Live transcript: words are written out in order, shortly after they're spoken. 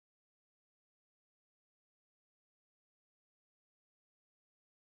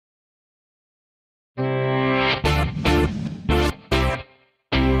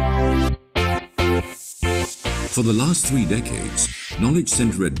For the last 3 decades, Knowledge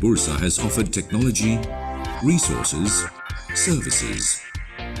Center at Bursa has offered technology, resources, services,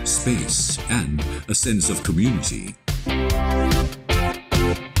 space, and a sense of community.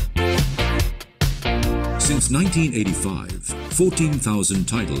 Since 1985, 14,000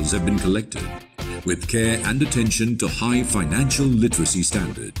 titles have been collected, with care and attention to high financial literacy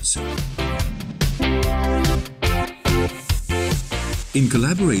standards. In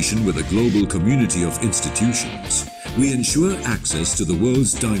collaboration with a global community of institutions, we ensure access to the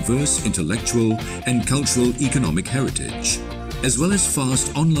world's diverse intellectual and cultural economic heritage, as well as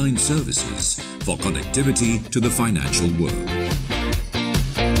fast online services for connectivity to the financial world.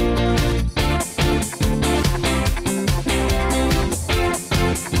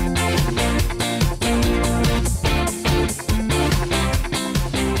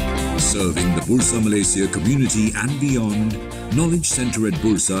 Serving the Bursa Malaysia community and beyond, Knowledge Center at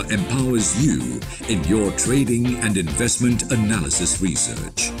Bursa empowers you in your trading and investment analysis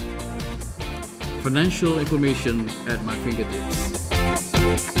research. Financial information at my fingertips.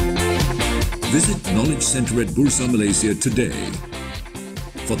 Visit Knowledge Center at Bursa Malaysia today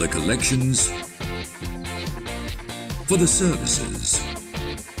for the collections, for the services,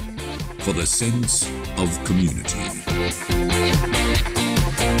 for the sense of community.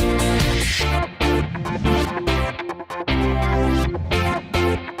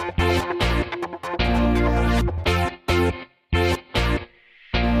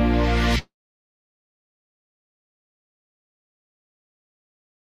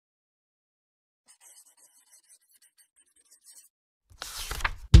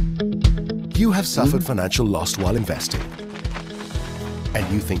 You have suffered financial loss while investing,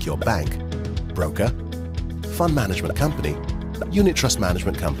 and you think your bank, broker, fund management company, unit trust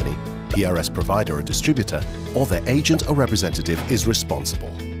management company, PRS provider or distributor, or their agent or representative is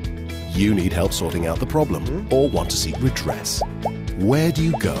responsible. You need help sorting out the problem or want to seek redress. Where do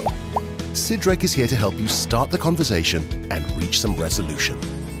you go? Sidrek is here to help you start the conversation and reach some resolution.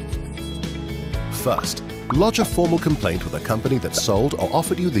 First, lodge a formal complaint with a company that sold or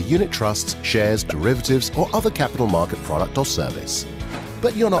offered you the unit trusts, shares, derivatives, or other capital market product or service.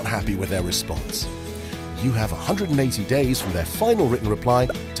 But you're not happy with their response. You have 180 days from their final written reply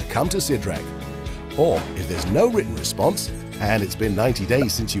to come to Sidrek. Or if there's no written response, and it's been 90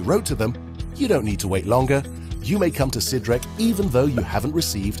 days since you wrote to them, you don't need to wait longer. You may come to Sidrek even though you haven't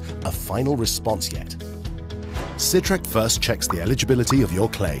received a final response yet. Sidrek first checks the eligibility of your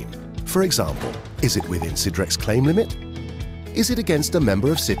claim. For example, is it within Sidrek's claim limit? Is it against a member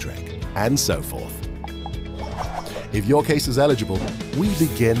of Sidrek? And so forth. If your case is eligible, we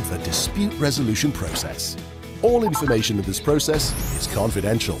begin the dispute resolution process. All information in this process is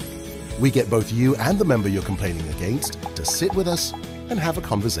confidential. We get both you and the member you're complaining against to sit with us and have a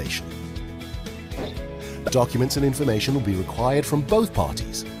conversation. Documents and information will be required from both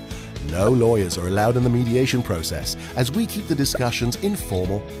parties. No lawyers are allowed in the mediation process, as we keep the discussions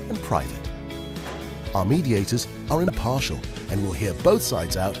informal and private. Our mediators are impartial and will hear both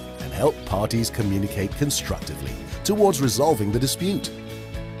sides out and help parties communicate constructively towards resolving the dispute.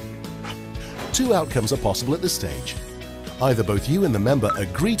 2 outcomes are possible at this stage. Either both you and the member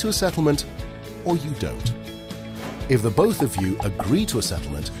agree to a settlement, or you don't. If the both of you agree to a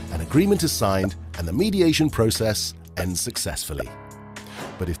settlement, an agreement is signed and the mediation process ends successfully.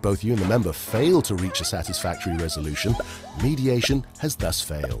 But if both you and the member fail to reach a satisfactory resolution, mediation has thus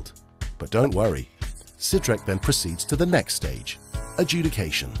failed. But don't worry, Sidrek then proceeds to the next stage,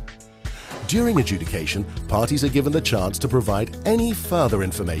 adjudication. During adjudication, parties are given the chance to provide any further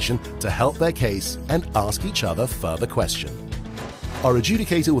information to help their case and ask each other further questions. Our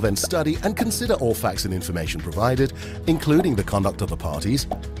adjudicator will then study and consider all facts and information provided, including the conduct of the parties,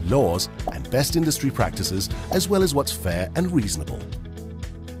 laws, and best industry practices, as well as what's fair and reasonable.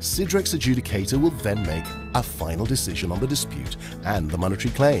 Sidrek's adjudicator will then make a final decision on the dispute and the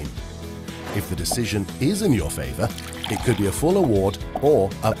monetary claim. If the decision is in your favor, it could be a full award or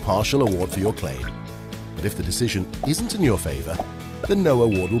a partial award for your claim. But if the decision isn't in your favor, then no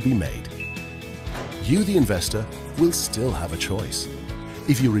award will be made. You, the investor, will still have a choice.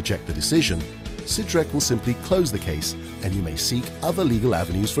 If you reject the decision, Sidrek will simply close the case and you may seek other legal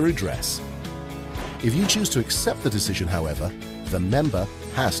avenues for redress. If you choose to accept the decision, however, the member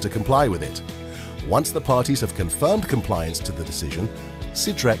has to comply with it. Once the parties have confirmed compliance to the decision,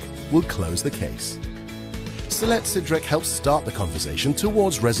 Sidrek will close the case. So let Sidrek help start the conversation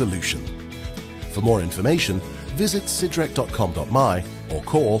towards resolution. For more information, visit sidrek.com.my or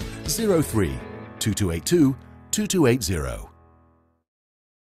call 03 2282 2280.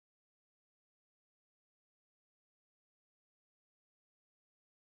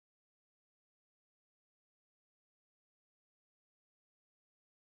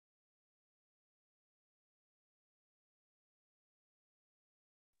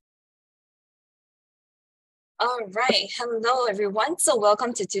 All right. Hello, everyone. So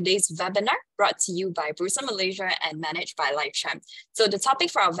welcome to today's webinar brought to you by Bursa Malaysia and managed by LifeChamp. So the topic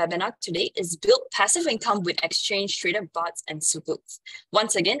for our webinar today is build passive income with exchange traded bots and Sukuks.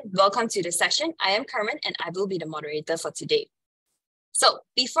 Once again, welcome to the session. I am Carmen and I will be the moderator for today. So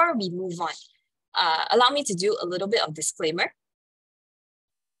before we move on, allow me to do a little bit of disclaimer.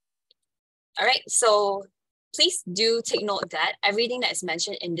 All right. So please do take note that everything that is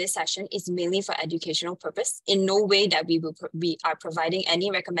mentioned in this session is mainly for educational purpose. In no way that we are providing any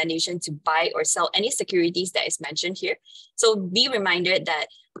recommendation to buy or sell any securities that is mentioned here. So be reminded that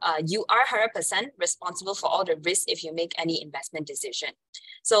you are 100% responsible for all the risks if you make any investment decision.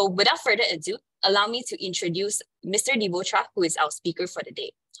 So without further ado, allow me to introduce Mr. Dibotra, who is our speaker for the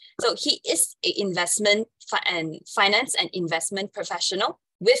day. So he is an finance and investment professional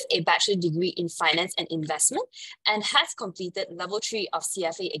with a bachelor degree in finance and investment, and has completed level 3 of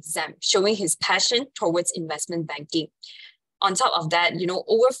CFA exam, showing his passion towards investment banking. On top of that,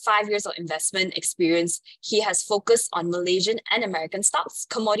 over 5 years of investment experience, he has focused on Malaysian and American stocks,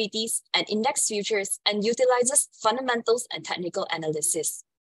 commodities, and index futures, and utilizes fundamentals and technical analysis.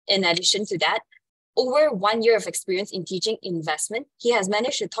 In addition to that, over 1 year of experience in teaching investment, he has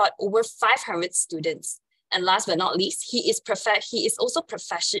managed to taught over 500 students. And last but not least, he is also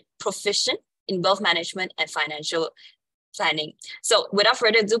proficient in wealth management and financial planning. So without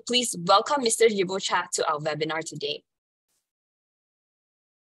further ado, please welcome Mr. Dibotra to our webinar today.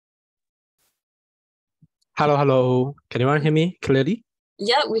 Hello. Can anyone hear me clearly?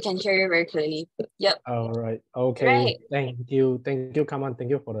 Yeah, we can hear you very clearly. Yep. All right. Okay. Right. Thank you, Kaman. Thank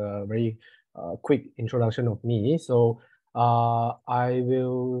you for the very quick introduction of me. So I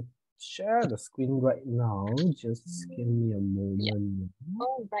will share the screen right now. Just give me a moment. Yeah.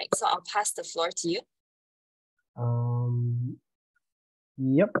 All right. So I'll pass the floor to you.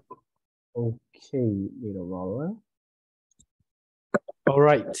 Yep. Okay. Wait a while. All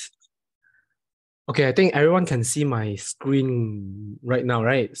right. Okay, I think everyone can see my screen right now,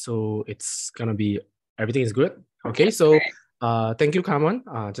 right? So it's gonna be, everything is good. Okay, so thank you, Carmen,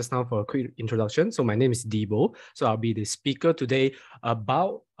 just now for a quick introduction. So my name is Debo. So I'll be the speaker today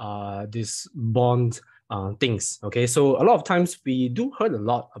about this bond things. Okay, so a lot of times we do heard a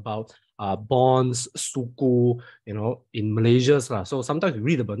lot about bonds, Sukuk, in Malaysia. So sometimes we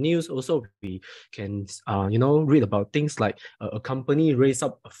read about news. Also, we can, read about things like a company raise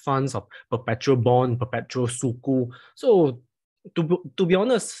up funds of perpetual bond, perpetual Sukuk. So to be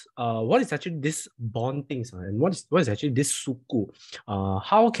honest, what is actually this bond things, and what is actually this Sukuk?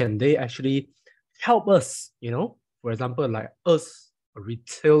 How can they actually help us? For example, like us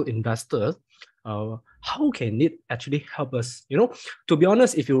retail investors. How can it actually help us? To be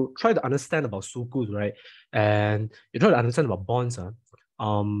honest, if you try to understand about Sukuk, right, and you try to understand about bonds,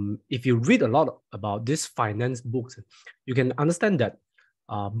 if you read a lot about these finance books, you can understand that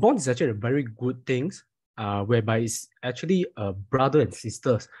bonds is actually a very good thing, whereby it's actually a brother and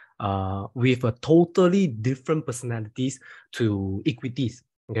sisters with a totally different personalities to equities.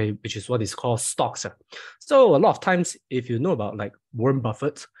 Okay, which is what is called stocks. So a lot of times, if you know about like Warren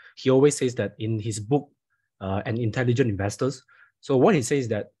Buffett, he always says that in his book, An Intelligent Investors. So what he says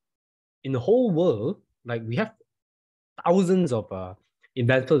that in the whole world, like we have thousands of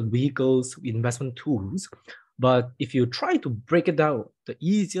investment vehicles, investment tools, but if you try to break it down, the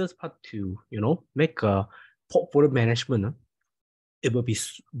easiest part to make a portfolio management, it will be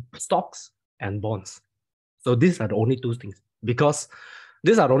stocks and bonds. So these are the only two things, because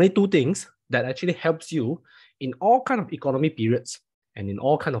these are the only two things that actually helps you in all kind of economy periods and in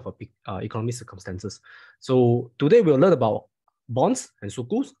all kind of economic circumstances. So today we'll learn about bonds and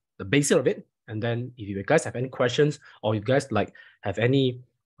Sukuks, the basic of it. And then if you guys have any questions, or you guys like have any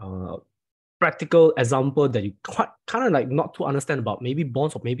practical example that you kind of like not to understand about maybe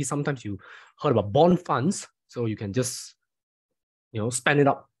bonds, or maybe sometimes you heard about bond funds, so you can just span it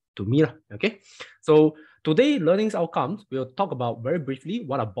up to me. Okay, so today learning's outcomes, we'll talk about very briefly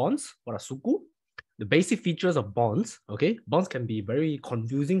what are bonds, what are Sukuk, the basic features of bonds. Okay, bonds can be very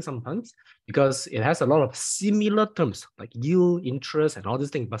confusing sometimes because it has a lot of similar terms like yield, interest, and all these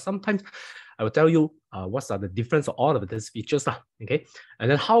things, but sometimes I will tell you what are the difference of all of these features. Okay, and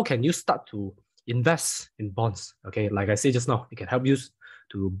then how can you start to invest in bonds? Okay, like I said just now, it can help you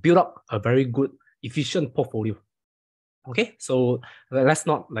to build up a very good, efficient portfolio. Okay, so let's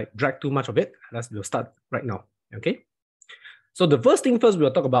not like drag too much of it. We'll start right now. Okay, so the first thing first,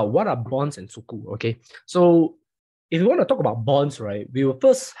 we'll talk about what are bonds and Sukuk. Okay, so if you want to talk about bonds, right, we will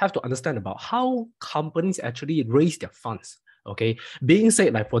first have to understand about how companies actually raise their funds. Okay, being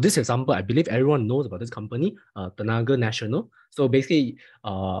said, like for this example, I believe everyone knows about this company, Tenaga Nasional. So basically,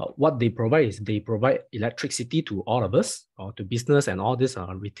 what they provide is they provide electricity to all of us, or to business and all this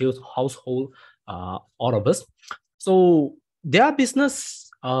retail household, all of us. So their business,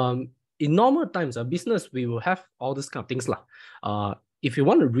 in normal times, a business we will have all this kind of things lah. If you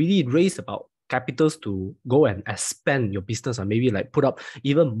want to really raise about capitals to go and expand your business, and maybe like put up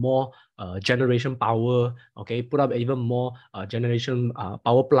even more generation power, okay, put up even more generation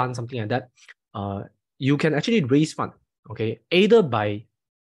power plant, something like that, you can actually raise fund, okay, either by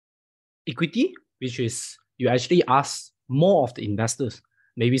equity, which is you actually ask more of the investors.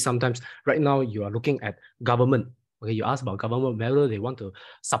 Maybe sometimes right now you are looking at government, okay, you ask about government whether they want to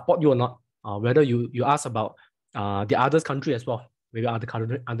support you or not, whether you ask about the other country as well, maybe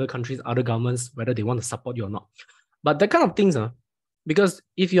other countries, other governments, whether they want to support you or not. But that kind of things, because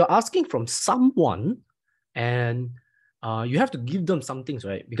if you're asking from someone and you have to give them some things,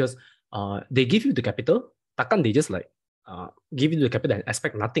 right? Because they give you the capital, takkan they just like give you the capital and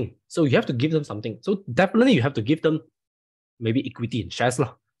expect nothing. So you have to give them something. So definitely you have to give them maybe equity in shares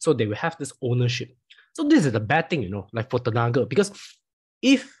lah. So they will have this ownership. So this is the bad thing, like for Tenaga, because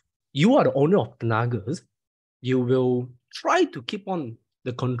if you are the owner of Tenagas, you will try to keep on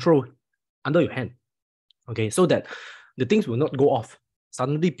the control under your hand, okay, so that the things will not go off.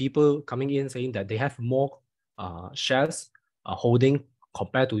 Suddenly people coming in saying that they have more shares holding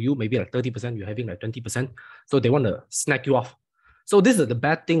compared to you, maybe like 30%, you're having like 20%. So they want to snag you off. So this is the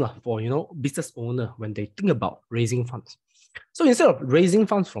bad thing for business owner when they think about raising funds. So instead of raising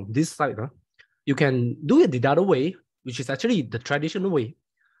funds from this side, you can do it the other way, which is actually the traditional way,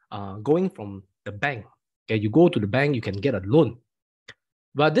 going from the bank. Okay, you go to the bank, you can get a loan.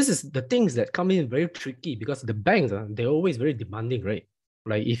 But this is the things that come in very tricky, because the banks, they're always very demanding, right?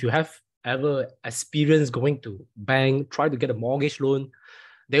 Like if you have ever experienced going to bank, try to get a mortgage loan,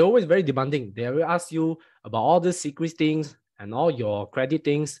 they're always very demanding. They will ask you about all the secret things and all your credit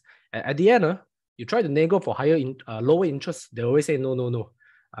things. And at the end, you try to nego for lower interest. They always say no, no, no.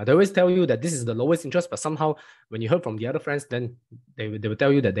 They always tell you that this is the lowest interest, but somehow when you heard from the other friends, then they will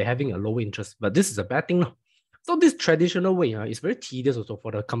tell you that they're having a lower interest. But this is a bad thing. So this traditional way is very tedious also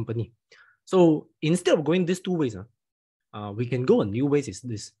for the company. So instead of going these two ways, we can go a new ways is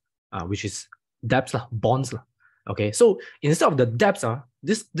this, which is debts, bonds. Okay, so instead of the debts,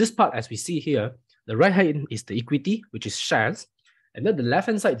 this part as we see here, the right hand is the equity, which is shares, and then the left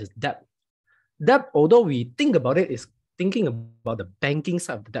hand side is debt. Debt, although we think about it, is thinking about the banking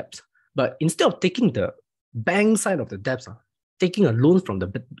side of the debts, but instead of taking the bank side of the debts, taking a loan from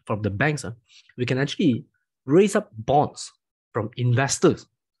the banks, we can actually raise up bonds from investors.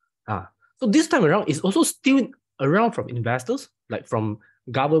 So this time around, it's also still around from investors, like from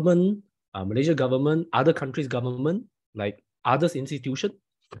government, Malaysia government, other countries' government, like others institution.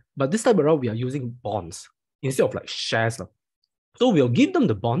 But this time around, we are using bonds instead of like shares. So we'll give them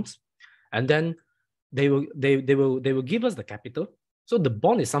the bonds, and then they will give us the capital. So the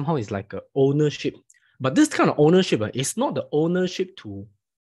bond is somehow like a ownership. But this kind of ownership is not the ownership to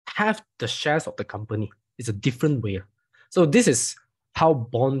have the shares of the company. It's a different way. So this is how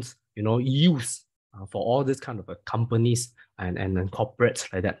bonds, use for all these kind of companies and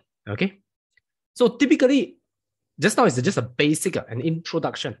corporates like that. Okay. So typically, just now it's just a basic, an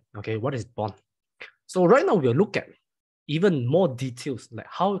introduction. Okay, what is bond? So right now we'll look at even more details, like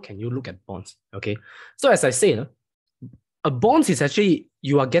how can you look at bonds? Okay. So as I say, a bonds is actually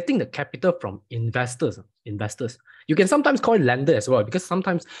you are getting the capital from investors. You can sometimes call it lender as well, because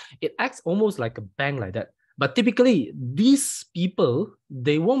sometimes it acts almost like a bank like that. But typically, these people,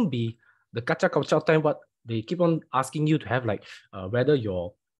 they won't be the kacha time, but they keep on asking you to have like whether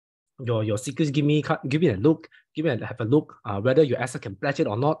your secrets give me a look, have a look, whether your asset can pledge it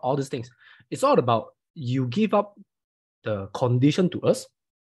or not, all these things. It's all about you give up the condition to us,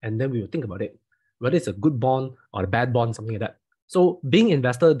 and then we will think about it, whether it's a good bond or a bad bond, something like that. So being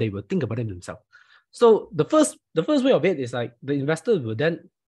investor, they will think about it themselves. So the first way of it is like the investor will then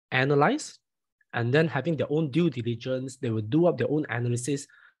analyze, and then having their own due diligence, they will do up their own analysis.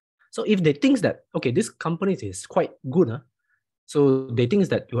 So if they think that, okay, this company is quite good, so they think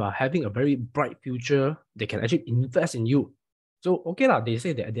that you are having a very bright future, they can actually invest in you. So okay they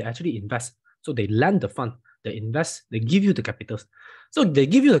say that they actually invest. So they lend the fund, they invest, they give you the capitals. So they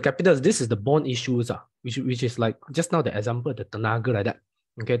give you the capitals. This is the bond issuers, which is like just now the example, the Tenaga like that.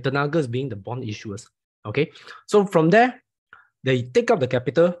 Okay, Tenagas being the bond issuers. Okay, so from there, they take up the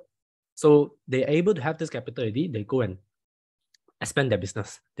capital. So they're able to have this capital already. They go and expand their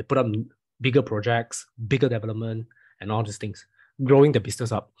business. They put up bigger projects, bigger development, and all these things, growing the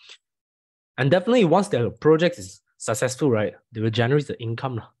business up. And definitely once their project is successful, right, they will generate the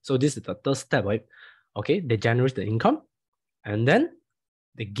income. So this is the third step, right? Okay, they generate the income and then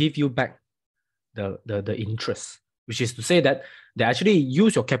they give you back the interest, which is to say that they actually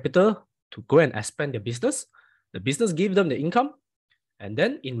use your capital to go and expand their business. The business gives them the income, and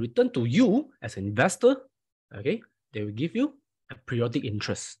then in return to you as an investor, okay, they will give you a periodic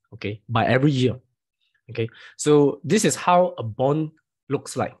interest, okay, by every year. Okay, so this is how a bond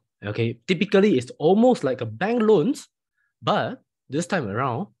looks like. Okay, typically it's almost like a bank loans, but this time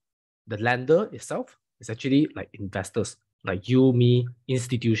around, the lender itself is actually like investors, like you, me,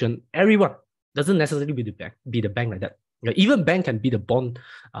 institution, everyone. Doesn't necessarily be the bank like that. Even bank can be the bond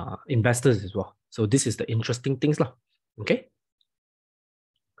investors as well. So this is the interesting things lah. Okay.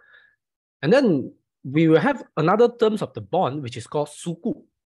 And then we will have another terms of the bond, which is called Sukuk.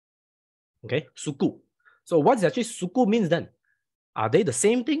 Okay, Sukuk. So what is actually Sukuk means then? Are they the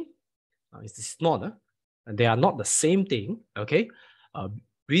same thing? It's not. They are not the same thing. Okay.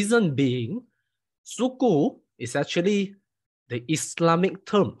 Reason being, Sukuk is actually the Islamic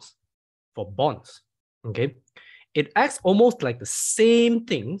terms for bonds. Okay. It acts almost like the same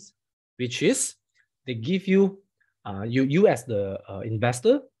things, which is they give you, you as the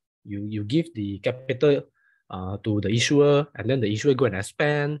investor, you give the capital to the issuer, and then the issuer go and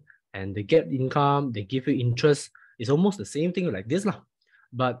expand, and they get income, they give you interest. It's almost the same thing like this lah.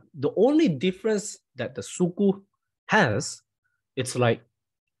 But the only difference that the Sukuk has, it's like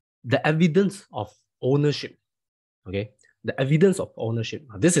the evidence of ownership. Okay, the evidence of ownership.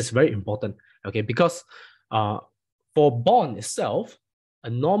 This is very important. Okay, because for bond itself, a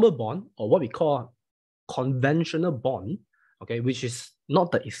normal bond, or what we call conventional bond, okay, which is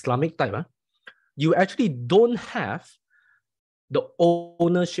not the Islamic type, you actually don't have the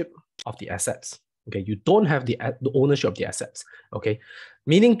ownership of the assets. Okay, you don't have the ownership of the assets. Okay,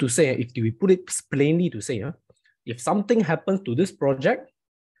 meaning to say, if we put it plainly to say, if something happens to this project,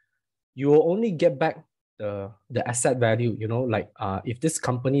 you will only get back the asset value. You know, like if this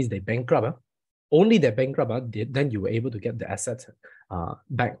company is they bankrupt, only they're bankrupt, then you were able to get the assets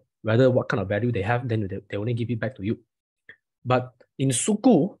back. Whether what kind of value they have, then they only give it back to you. But in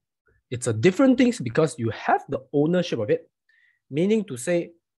Sukuk, it's a different thing because you have the ownership of it. Meaning to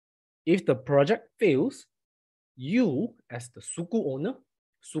say, if the project fails, you as the Sukuk owner,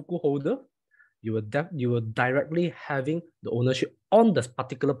 Sukuk holder, you will directly having the ownership on this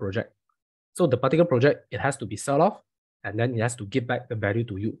particular project. So the particular project, it has to be sold off, and then it has to give back the value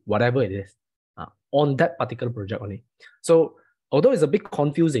to you, whatever it is, on that particular project only. So although it's a bit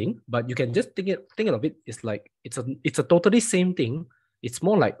confusing, but you can just think of it. It's like it's a totally same thing. It's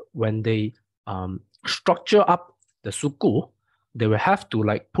more like when they structure up the Sukuk, they will have to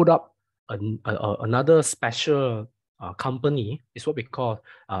like put up another special company. It's what we call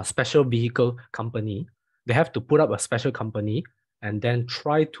a special vehicle company. They have to put up a special company and then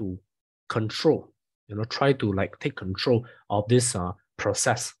try to control, try to like take control of this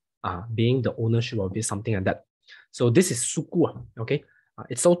process, being the ownership of this, something like that. So this is Sukuk, okay?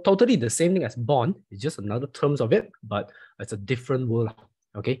 It's so totally the same thing as bond. It's just another terms of it, but it's a different word,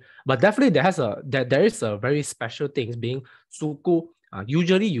 okay? But definitely there is a very special things being Sukuk.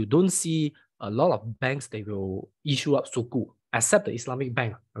 Usually you don't see a lot of banks, they will issue up Sukuk, except the Islamic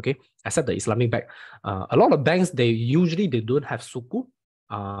bank, okay? Except the Islamic bank. A lot of banks, they don't have Sukuk,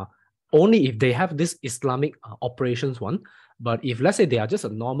 only if they have this Islamic operations one. But if let's say they are just a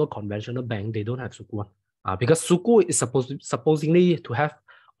normal conventional bank, they don't have Sukuk one. Because Sukuk is supposedly to have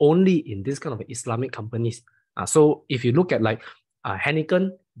only in this kind of Islamic companies. So if you look at like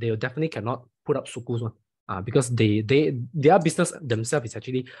Heineken, they definitely cannot put up Sukuk one. Because their business themselves is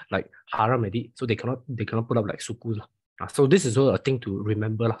actually like haram already, so they cannot put up like Sukuk. So this is also a thing to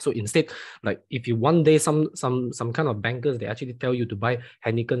remember. So instead, like if you one day some kind of bankers, they actually tell you to buy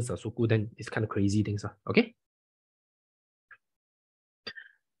Heineken's Sukuk, then it's kind of crazy things. Okay.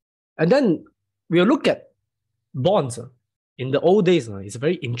 And then we'll look at bonds. In the old days, it's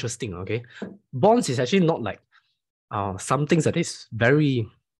very interesting. Okay, bonds is actually not like some things that is very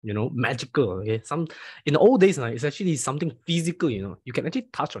magical. Okay, in the old days, it's actually something physical. You can actually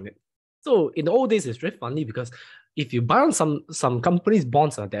touch on it. So in the old days, it's very funny because if you buy on some companies'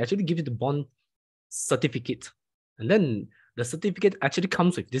 bonds, they actually give you the bond certificate, and then the certificate actually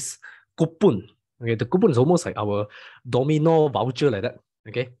comes with this coupon. Okay, the coupon is almost like our domino voucher like that.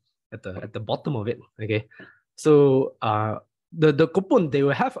 Okay, at the bottom of it. Okay, so the coupon, they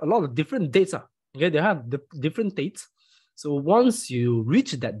will have a lot of different dates. Okay, they have different dates. So once you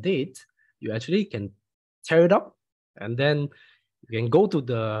reach that date, you actually can tear it up, and then you can go to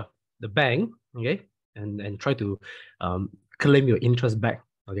the bank, okay, and try to claim your interest back.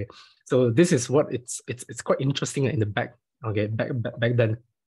 Okay, so this is what it's quite interesting in the back. Okay, back then,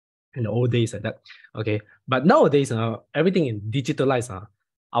 in the old days like that. Okay, but nowadays, everything is digitalized.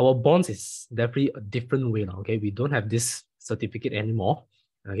 Our bonds is definitely a different way now. Okay, we don't have this certificate anymore.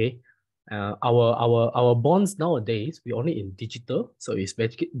 Okay, our bonds nowadays we only in digital, so it's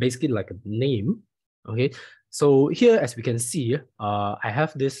basically like a name. Okay, so here as we can see, I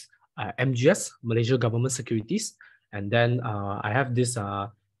have this MGS, Malaysia Government Securities, and then I have this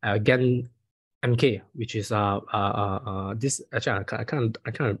again MK, which is this actually I can't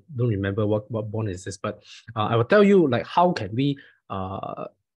don't remember what bond is this, but I will tell you like how can we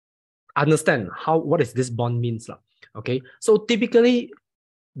understand what is this bond means lah. Okay, so typically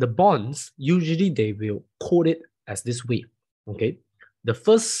the bonds usually they will code it as this way. Okay, the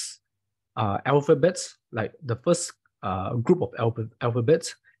first alphabets, like the first group of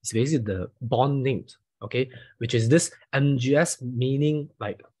alphabets is basically the bond names. Okay, which is this MGS, meaning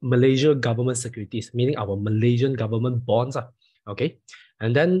like Malaysia Government Securities, meaning our Malaysian government bonds. Okay,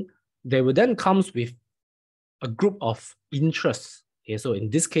 and then they will then comes with a group of interests. Okay, so in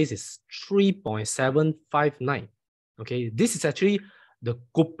this case it's 3.759. Okay, this is actually the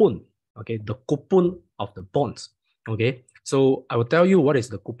coupon. Okay, the coupon of the bonds. Okay, so I will tell you what is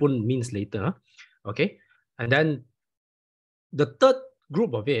the coupon means later. Okay, and then the third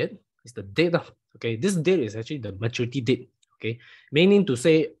group of it is the date. Okay, this date is actually the maturity date. Okay, meaning to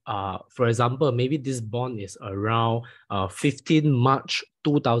say, for example, maybe this bond is around 15 March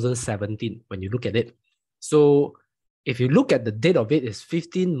 2017 when you look at it. So if you look at the date of it is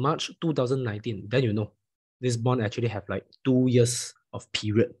 15 March 2019, then you know this bond actually have like 2 years of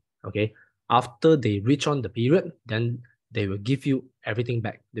period. Okay, after they reach on the period, then they will give you everything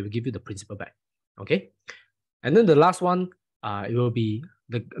back. They will give you the principal back. Okay, and then the last one, it will be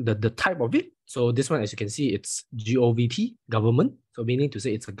the type of it. So this one, as you can see, it's GOVT, government. So meaning to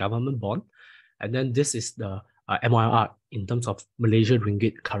say it's a government bond. And then this is the MYR in terms of Malaysian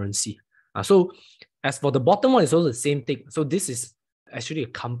ringgit currency. So as for the bottom one, it's also the same thing. So this is actually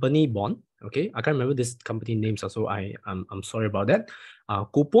a company bond. Okay, I can't remember this company name, so I'm sorry about that.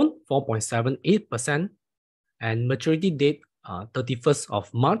 Coupon 4.78%, and maturity date 31st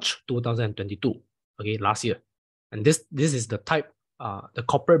of March 2022. Okay, last year. And this is the type, the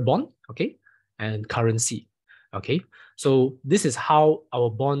corporate bond, okay, and currency. Okay, so this is how our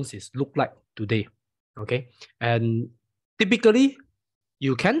bonds look like today. Okay, and typically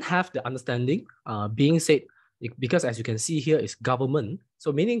you can have the understanding being said, because as you can see here is government.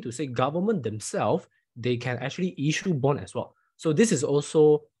 So meaning to say government themselves, they can actually issue bond as well. So this is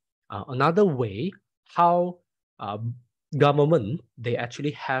also another way how government, they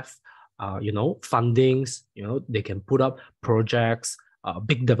actually have fundings, they can put up projects,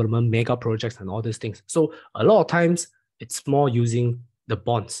 big development, mega projects and all these things. So a lot of times it's more using the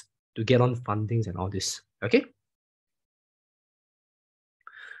bonds to get on fundings and all this. Okay.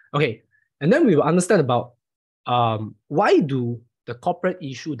 Okay, and then we will understand about why do the corporate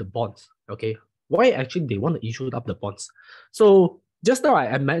issue the bonds? Okay, why actually they want to issue up the bonds? So just now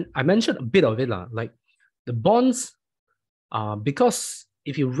I mentioned a bit of it, like the bonds, because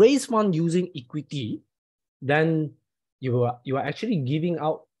if you raise one using equity, then you are actually giving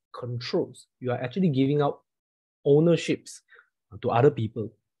out controls. You are actually giving out ownerships to other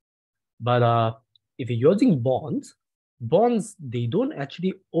people. But if you're using bonds, they don't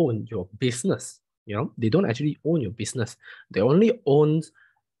actually own your business. They don't actually own your business. They only own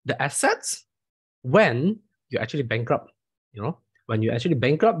the assets when you actually bankrupt. When you actually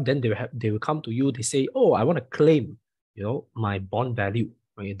bankrupt, then they will come to you. They say, oh, I want to claim my bond value.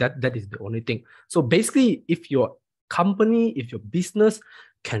 Okay, that is the only thing. So basically, if your company, if your business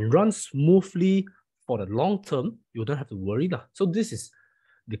can run smoothly for the long term, you don't have to worry. So this is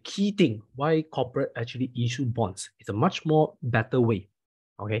the key thing why corporate actually issue bonds. It's a much more better way.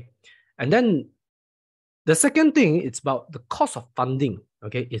 Okay, and then the second thing, it's about the cost of funding.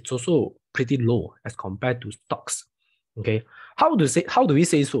 Okay, it's also pretty low as compared to stocks. Okay, how do we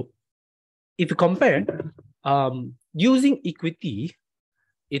say so? If you compare, using equity,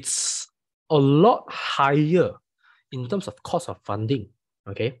 it's a lot higher in terms of cost of funding.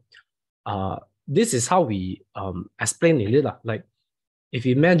 Okay, this is how we explain it. Like, if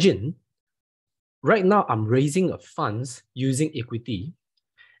you imagine, right now I'm raising a funds using equity,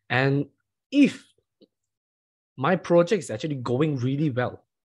 and if my project is actually going really well,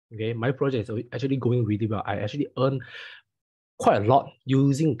 okay, my project is actually going really well, I actually earn quite a lot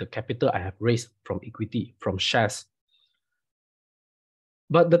using the capital I have raised from equity, from shares.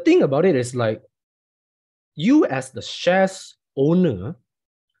 But the thing about it is, like, you as the shares owner,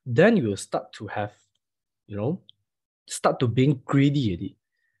 then you will start to have, start to being greedy already.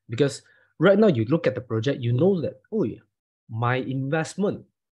 Because right now you look at the project, you know that, oh, my investment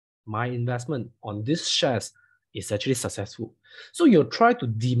on these shares is actually successful. So you'll try to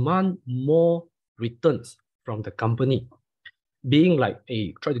demand more returns from the company, being like,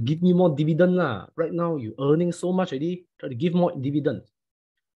 hey, try to give me more dividend lah. Right now you earning so much already, try to give more dividend.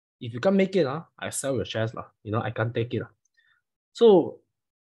 If you can't make it, I sell your shares lah. I can't take it. So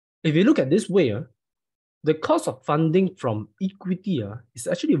if you look at this way, the cost of funding from equity is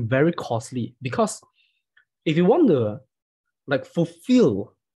actually very costly, because if you want to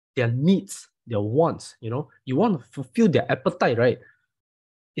fulfill their needs, their wants, you want to fulfill their appetite, right?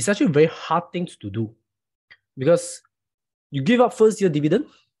 It's actually very hard things to do, because you give up first year dividend.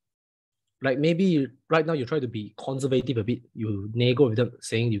 Like maybe right now you try to be conservative a bit. You nego with them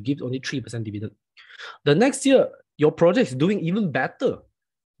saying you give only 3% dividend. The next year, your project is doing even better.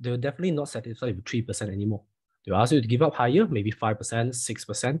 They're definitely not satisfied with 3% anymore. They'll ask you to give up higher, maybe 5%,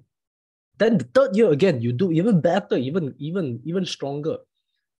 6%. Then the third year again, you do even better, even stronger.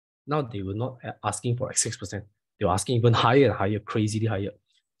 Now they were not asking for 6%. They're asking even higher and higher, crazily higher.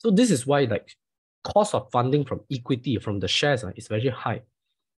 So this is why cost of funding from equity, from the shares is very high.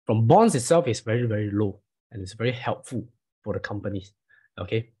 From bonds itself is very, very low, and it's very helpful for the companies.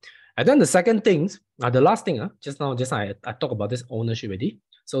 Okay. And then the second thing, the last thing, just now I talked about this ownership already.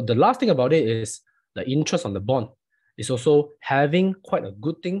 So the last thing about it is the interest on the bond is also having quite a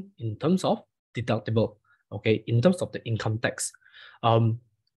good thing in terms of deductible, okay, in terms of the income tax.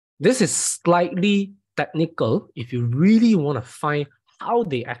 This is slightly technical if you really want to find how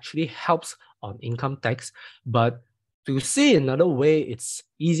they actually helps on income tax. But to say another way, it's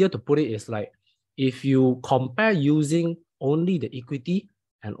easier to put it is like, if you compare using only the equity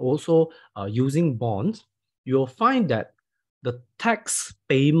and also using bonds, you'll find that the tax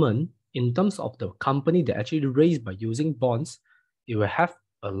payment in terms of the company that actually raised by using bonds, it will have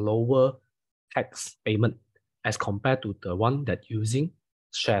a lower tax payment as compared to the one that using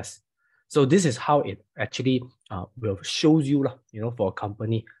shares. So this is how it actually will shows you, for a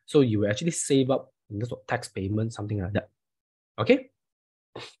company. So you will actually save up in terms of tax payment, something like that. Okay.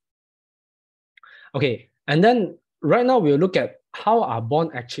 Okay, and then right now we'll look at how our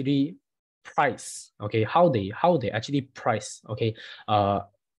bond actually price. Okay, how they actually price. Okay,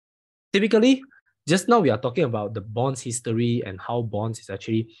 typically, just now we are talking about the bonds history and how bonds is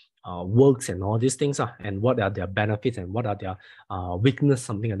actually works and all these things, and what are their benefits and what are their weakness,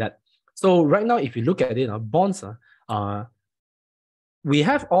 something like that. So right now, if you look at it, bonds, we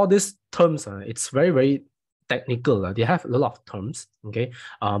have all these terms. It's very, very technical. They have a lot of terms. Okay,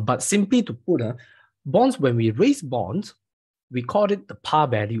 but simply to put, bonds, when we raise bonds, we call it the par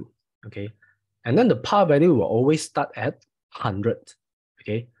value. Okay, and then the par value will always start at 100.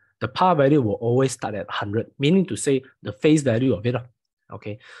 Okay, the par value will always start at 100, meaning to say the face value of it.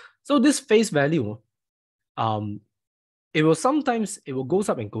 Okay, so this face value, it will goes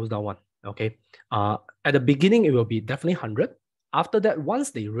up and goes down one. Okay, at the beginning it will be definitely 100. After that, once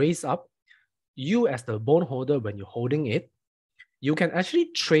they raise up, you as the bondholder, when you're holding it, you can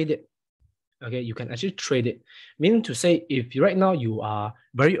actually trade it. Okay, you can actually trade it, meaning to say, if right now you are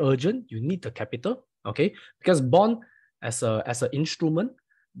very urgent, you need the capital. Okay, because bond as an instrument,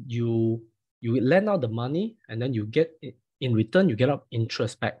 you lend out the money, and then you get it, in return you get up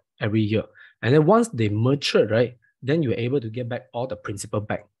interest back every year. And then once they mature, right, then you're able to get back all the principal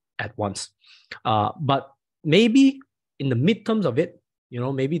back at once. But maybe in the midterms of it,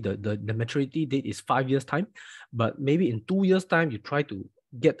 maybe the maturity date is 5 years time, but maybe in 2 years time you try to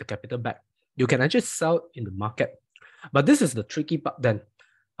get the capital back. You can actually sell in the market. But this is the tricky part then.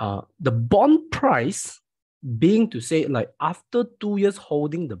 The bond price, being to say, like, after 2 years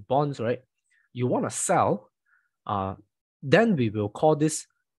holding the bonds, right, you want to sell, then we will call this,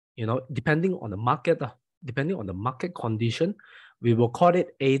 depending on the market condition, we will call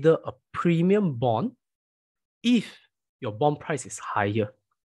it either a premium bond if your bond price is higher,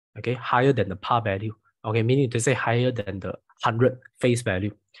 okay, higher than the par value, okay, meaning to say higher than the 100 face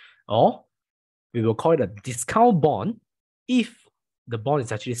value, or we will call it a discount bond if the bond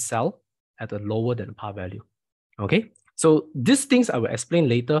is actually sell at a lower than the par value. Okay, so these things I will explain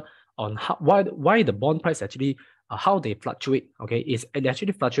later on why the bond price actually how they fluctuate. Okay, it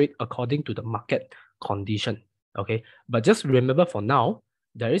actually fluctuate according to the market condition. Okay, but just remember, for now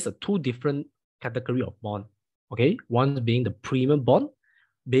there is a two different category of bond. Okay, one being the premium bond,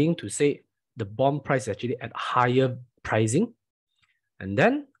 being to say the bond price is actually at higher pricing, and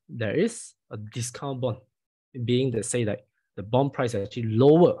then there is a discount bond, being to say that the bond price is actually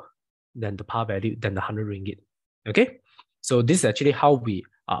lower than the par value, than the 100 ringgit. Okay, so this is actually how we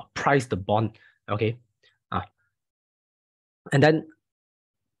price the bond. Okay, and then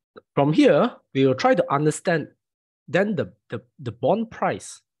from here, we will try to understand then the bond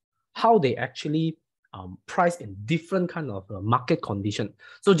price, how they actually price in different kind of market condition.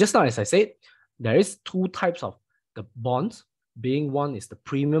 So just now, as I said, there is two types of the bonds, being one is the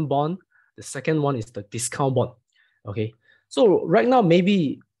premium bond, the second one is the discount bond. Okay, so right now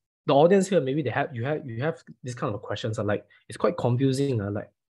maybe the audience here, maybe you have this kind of questions are like, it's quite confusing. Like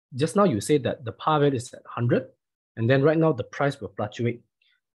just now you say that the par value is at 100, and then right now the price will fluctuate.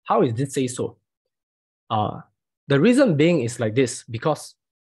 How is this say so? The reason being is like this, because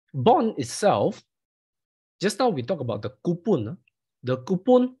bond itself, just now we talk about the coupon. The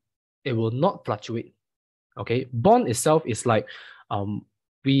coupon, it will not fluctuate. Okay, bond itself is like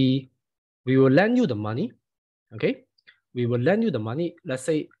we will lend you the money. Okay, we will lend you the money. Let's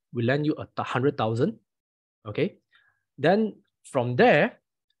say we lend you 100,000. Okay, then from there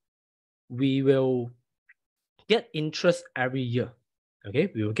we will get interest every year.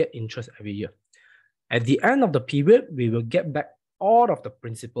 Okay, we will get interest every year. At the end of the period, we will get back all of the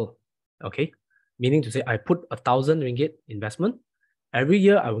principal. Okay, meaning to say I put 1,000 ringgit investment. Every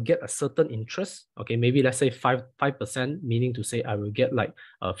year I will get a certain interest. Okay, maybe let's say 5%, meaning to say I will get like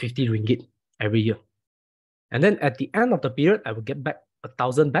 50 ringgit every year. And then at the end of the period, I will get back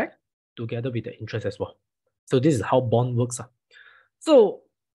 1,000 back together with the interest as well. So this is how bond works. So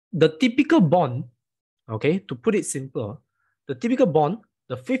the typical bond, okay, to put it simple, the typical bond,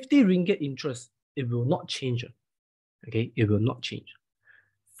 the 50 ringgit interest, it will not change. Okay, it will not change.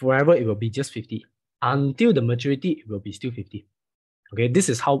 Forever, it will be just 50. Until the maturity, it will be still 50. Okay, this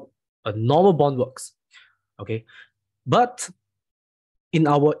is how a normal bond works. Okay, but in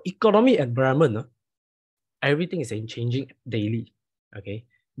our economic environment, everything is changing daily. Okay,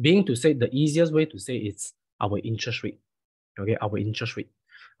 being to say the easiest way to say it's our interest rate. Okay, our interest rate.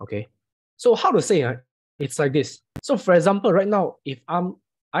 Okay, so how to say it's like this. So for example, right now, if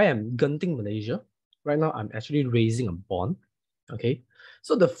I am Genting Malaysia, right now I'm actually raising a bond. Okay,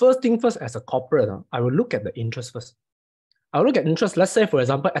 so the first thing first, as a corporate, I will look at the interest first. I'll look at interest. Let's say, for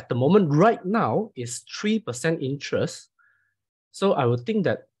example, at the moment right now is 3% interest. So I would think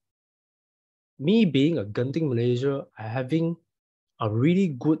that me being a Genting Malaysia, having a really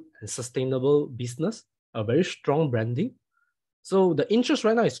good and sustainable business, a very strong branding. So the interest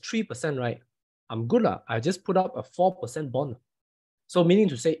right now is 3%, right? I'm good. I just put up a 4% bond. So meaning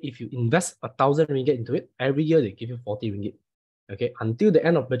to say, if you invest 1,000 ringgit into it, every year they give you 40 ringgit. Okay, until the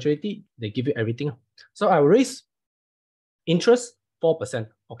end of maturity, they give you everything. So I will raise interest 4%.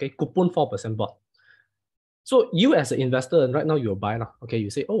 Okay, coupon 4% bond. So you as an investor, right now you're buying. Okay, you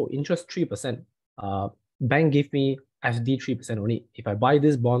say, oh, interest 3%. Bank give me FD 3% only. If I buy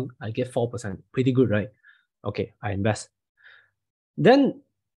this bond, I get 4%. Pretty good, right? Okay, I invest. Then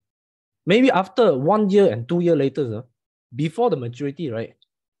maybe after 1 year and 2 years later, before the maturity, right?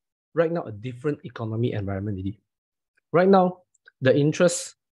 Right now, a different economy environment. Right now, the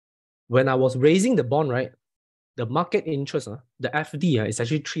interest, when I was raising the bond, right? The market interest, the FD is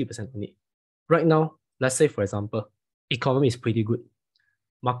actually 3% only. Right now, let's say, for example, economy is pretty good.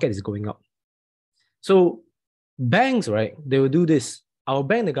 Market is going up. So banks, right, they will do this. Our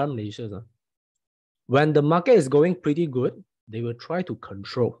bank, the government Malaysia, when the market is going pretty good, they will try to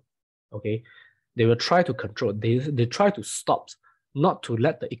control. Okay, they will try to control. They try to stop, not to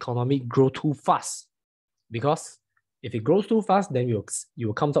let the economy grow too fast. Because if it grows too fast, then you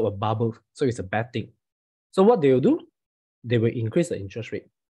will come up a bubble. So it's a bad thing. So what they will do, they will increase the interest rate.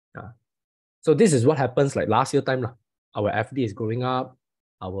 So this is what happens like last year time. Our FD is growing up.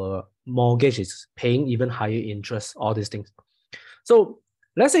 Our mortgage is paying even higher interest, all these things. So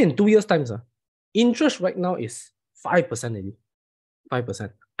let's say in 2 years' time, interest right now is 5% maybe.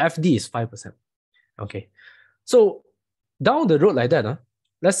 5%. FD is 5%. Okay. So down the road like that,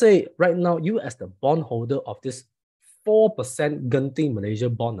 let's say right now you as the bondholder of this 4% Genting Malaysia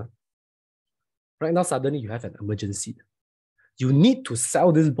bond, right now suddenly you have an emergency. You need to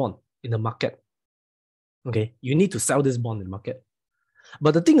sell this bond in the market. Okay, you need to sell this bond in the market.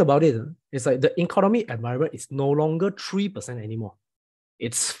 But the thing about it is like the economic environment is no longer 3% anymore.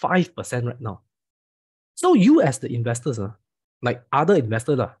 It's 5% right now. So you as the investors, like other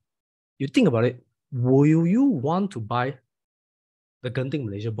investors, you think about it, will you want to buy the Genting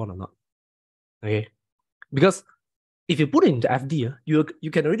Malaysia bond or not? Okay, because if you put it into FD,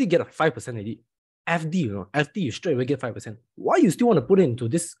 you can already get a 5% already. FD, FD, you straight away get 5%. Why you still want to put it into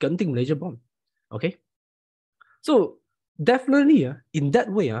this Genting Malaysia bond? Okay, so definitely, in that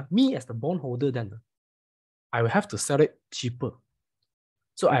way, me as the bondholder, then I will have to sell it cheaper.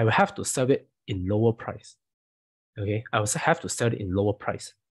 So I will have to sell it in lower price. Okay, I will have to sell it in lower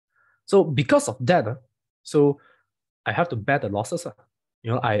price. So because of that, so I have to bear the losses.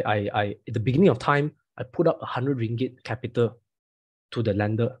 I at the beginning of time, I put up 100 ringgit capital to the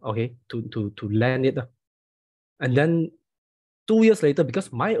lender, okay, to lend it. And then 2 years later,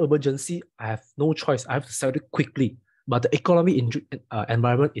 because my emergency, I have no choice. I have to sell it quickly. But the economic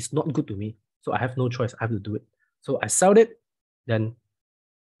environment is not good to me. So I have no choice. I have to do it. So I sell it, then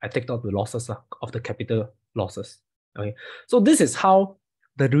I take out the losses of the capital losses. Okay. So this is how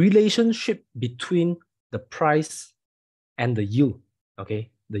the relationship between the price and the yield.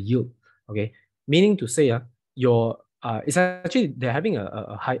 Okay. The yield. Okay. Meaning to say, it's actually they're having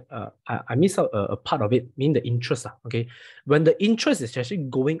a high. I miss out a part of it, meaning the interest. Okay. When the interest is actually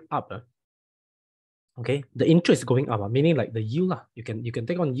going up, okay, the interest is going up, meaning like the yield. You can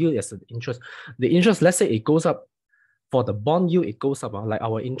take on yield as an interest. The interest, let's say it goes up. For the bond yield, it goes up. Like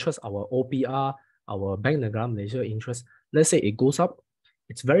our interest, our OPR, our Bank Negara Malaysia interest, let's say it goes up,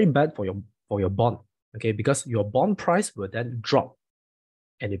 it's very bad for your bond. Okay, because your bond price will then drop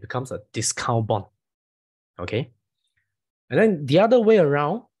and it becomes a discount bond. Okay. And then the other way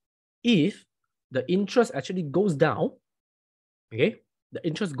around, if the interest actually goes down, okay, the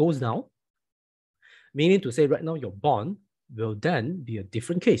interest goes down, meaning to say right now your bond will then be a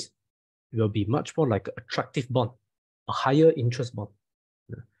different case. It will be much more like an attractive bond, a higher interest bond.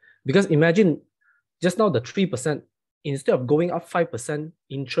 Because imagine just now the 3%, instead of going up 5%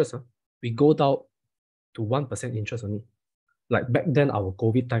 interest, we go down to 1% interest only. Like back then, our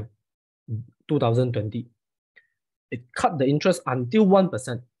COVID time, 2020, it cut the interest until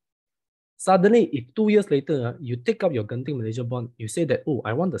 1%. Suddenly, if 2 years later, you take up your Genting Malaysia bond, you say that, oh,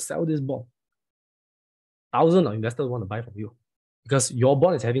 I want to sell this bond. Thousands of investors want to buy from you because your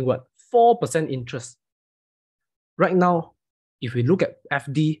bond is having what? 4% interest. Right now, if we look at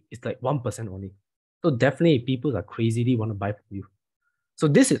FD, it's like 1% only. So definitely people are crazily want to buy from you. So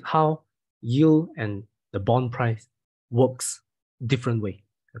this is how yield and the bond price works different way.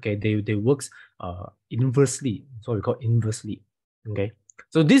 Okay, they works inversely. So we call inversely. Okay.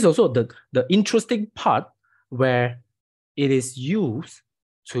 So this is also the interesting part where it is used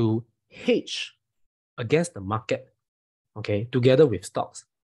to hedge against the market. Okay, together with stocks.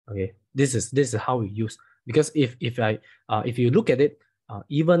 Okay, this is how we use. Because if you look at it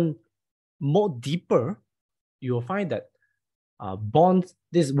even more deeper, you will find that bonds.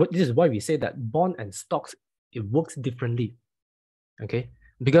 This is why we say that bond and stocks, it works differently. Okay,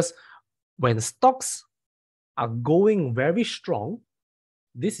 because when stocks are going very strong,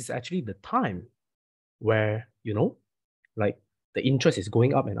 this is actually the time where like the interest is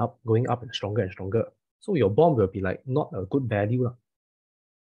going up and up, going up and stronger and stronger. So your bond will be like not a good value.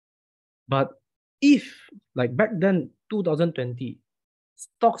 But if like back then, 2020,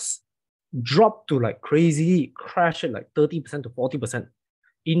 stocks dropped to like crazy, crash at like 30% to 40%,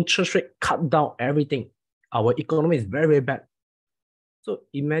 interest rate cut down everything. Our economy is very, very bad. So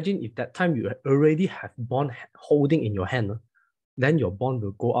imagine if that time you already have bond holding in your hand, then your bond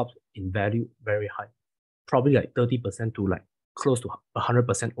will go up in value very high. Probably like 30% to like close to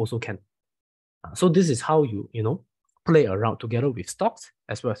 100% also can. So this is how you play around together with stocks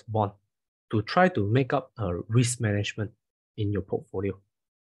as well as bond to try to make up a risk management in your portfolio.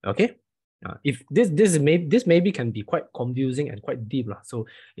 Okay. If this maybe can be quite confusing and quite deep. So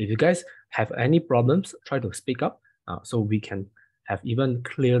if you guys have any problems, try to speak up so we can have even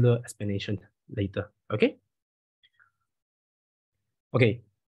clearer explanation later. Okay. Okay.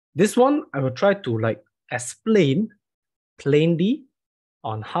 This one I will try to like explain plainly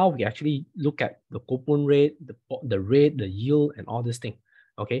on how we actually look at the coupon rate, the rate, the yield, and all this thing.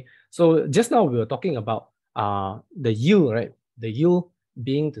 Okay. So just now we were talking about the yield, right? The yield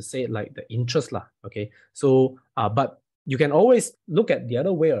being to say like the interest lah. Okay. So but you can always look at the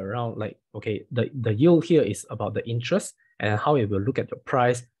other way around. Like, okay, the yield here is about the interest and how it will look at your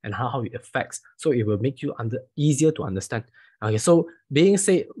price and how it affects. So it will make you easier to understand. Okay. So being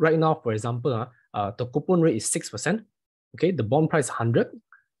said right now, for example, the coupon rate is 6%. Okay, the bond price is 100.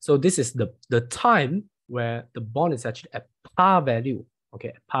 So this is the time where the bond is actually at par value. Okay,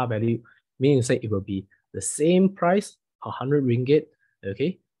 at par value, meaning to say it will be the same price, 100 ringgit.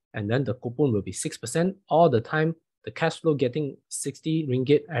 Okay, and then the coupon will be 6% all the time. The cash flow getting 60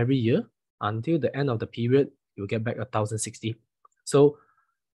 ringgit every year until the end of the period, you'll get back 1,060. So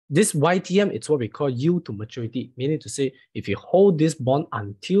this YTM, it's what we call yield to maturity, meaning to say if you hold this bond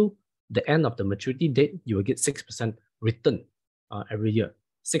until the end of the maturity date, you will get 6% return every year.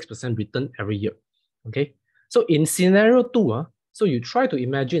 6% return every year. Okay. So in scenario 2, so you try to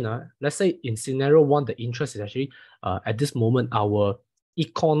imagine, let's say in scenario 1, the interest is actually, at this moment, our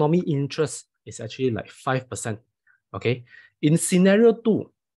economy interest is actually like 5%. Okay. In scenario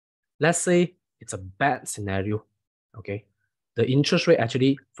 2, let's say it's a bad scenario. Okay. the interest rate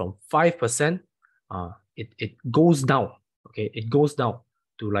actually from 5%, it goes down. Okay, it goes down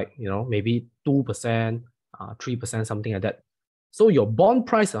to like, maybe 2%, 3%, something like that. So your bond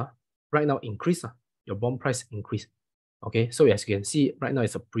price right now increase. Your bond price increase. Okay, so as you can see, right now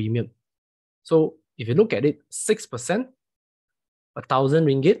it's a premium. So if you look at it, 6%, 1,000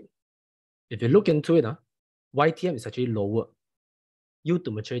 ringgit. If you look into it, YTM is actually lower. Yield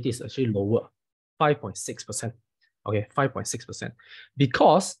to maturity is actually lower, 5.6%. Okay, 5.6%.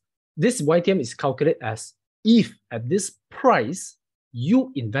 Because this YTM is calculated as if at this price,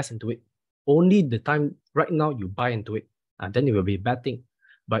 you invest into it. Only the time right now you buy into it, and then it will be a bad thing.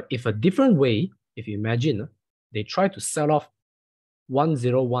 But if a different way, if you imagine, they try to sell off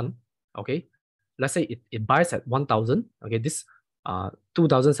 101, okay? Let's say it buys at 1,000, okay? This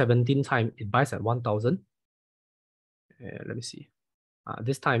 2017 time, it buys at 1,000. Let me see.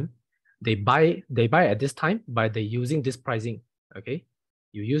 This time, they buy at this time by they using this pricing, okay?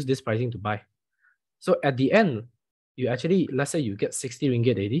 You use this pricing to buy. So at the end, you actually, let's say you get 60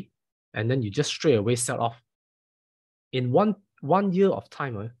 ringgit 80, and then you just straight away sell off. In one year of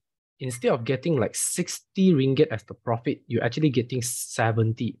time, instead of getting like 60 ringgit as the profit, you're actually getting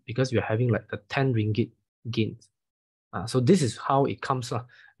 70 because you're having like the 10 ringgit gains. So this is how it comes,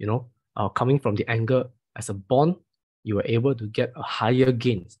 coming from the angle as a bond, you are able to get a higher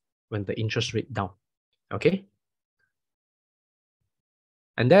gains when the interest rate down. Okay.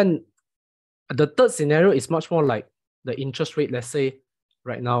 And then the third scenario is much more like the interest rate. Let's say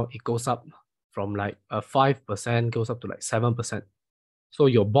right now it goes up from like 5% goes up to like 7%. So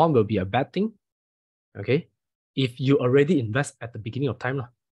your bond will be a bad thing. Okay. If you already invest at the beginning of time.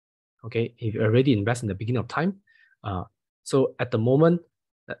 Okay. If you already invest in the beginning of time. So at the moment,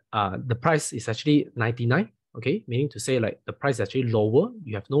 the price is actually 99. Okay. Meaning to say like the price is actually lower.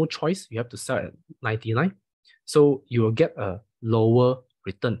 You have no choice. You have to sell at 99. So you will get a lower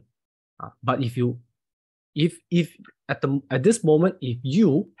return. But if at this moment, if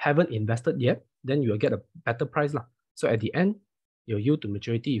you haven't invested yet, then you will get a better price. So at the end, your yield to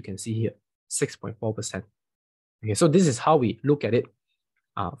maturity, you can see here, 6.4%. Okay, so this is how we look at it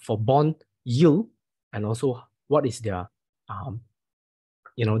for bond yield, and also what is their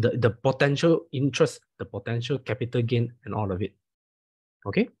the potential interest, the potential capital gain, and all of it.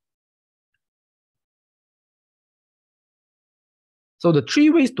 Okay. So the three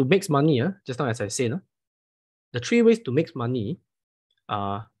ways to make money, just now as I said, the three ways to make money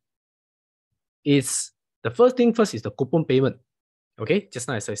is, the first thing first is the coupon payment. Okay, just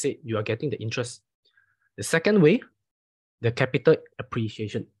now as I said, you are getting the interest. The second way, the capital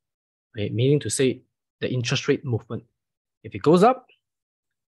appreciation, okay, meaning to say the interest rate movement. If it goes up,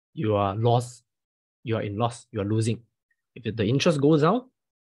 you are lost, you are in loss, you are losing. If the interest goes down,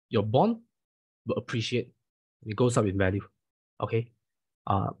 your bond will appreciate. It goes up in value. Okay.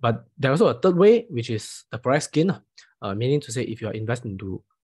 But there's also a third way, which is the forex gain, meaning to say if you are investing into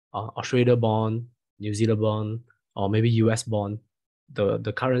Australia bond, New Zealand bond, or maybe US bond,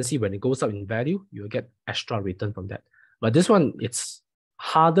 the currency, when it goes up in value, you'll get extra return from that. But this one, it's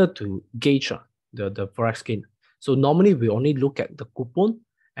harder to gauge the forex gain. So normally we only look at the coupon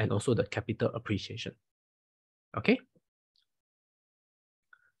and also the capital appreciation. Okay.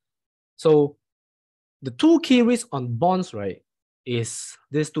 So the two key risks on bonds, right, is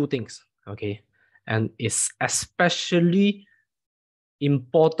these two things. Okay. And it's especially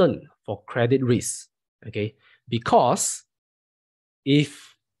important for credit risk. Okay. Because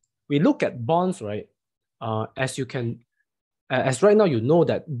if we look at bonds, right, as right now, you know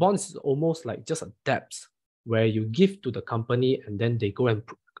that bonds is almost like just a debt where you give to the company and then they go and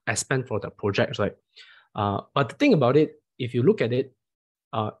spend for the projects, right? But the thing about it, if you look at it,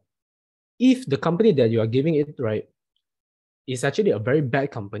 if the company that you are giving it, right, is actually a very bad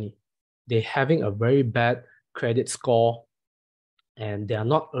company, they're having a very bad credit score and they are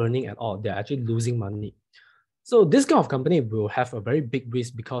not earning at all, they're actually losing money. So this kind of company will have a very big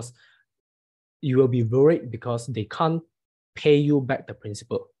risk because you will be worried because they can't pay you back the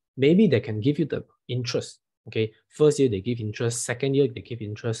principal. Maybe they can give you the interest. Okay, first year they give interest, second year they give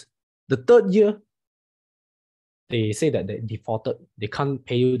interest. The third year, they say that they defaulted, they can't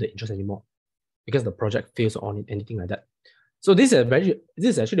pay you the interest anymore because the project fails on it, anything like that. So this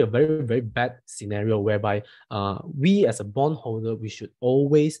is actually a very, very bad scenario whereby we as a bondholder, we should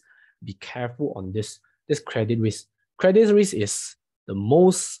always be careful on this credit risk. Credit risk is the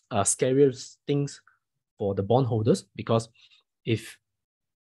most scariest things for the bondholders, because if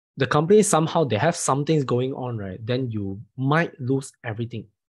the company somehow they have some things going on, right, then you might lose everything.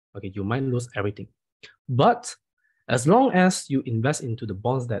 Okay, you might lose everything. But as long as you invest into the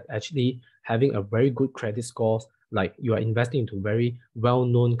bonds that actually having a very good credit scores, like you are investing into very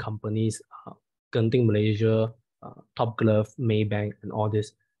well-known companies, Genting Malaysia, Top Glove, Maybank, and all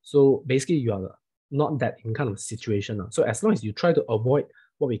this. So basically, you are not that in kind of situation. So as long as you try to avoid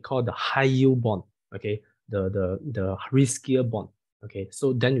what we call the high yield bond, okay, the riskier bond, okay,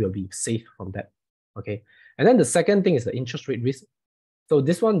 so then you'll be safe from that, okay. And then the second thing is the interest rate risk. So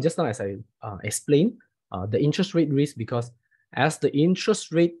this one, just now as I explained, the interest rate risk, because as the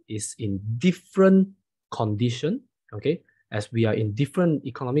interest rate is in different condition, okay, as we are in different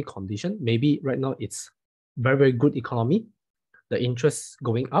economic condition, maybe right now it's very, very good economy, the interest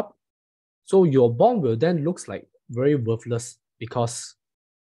going up. So your bond will then looks like very worthless, because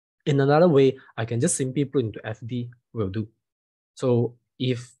in another way, I can just simply put into FD will do. So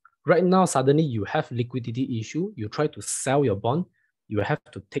if right now suddenly you have liquidity issue, you try to sell your bond, you have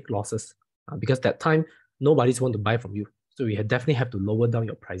to take losses because that time nobody's want to buy from you. So you definitely have to lower down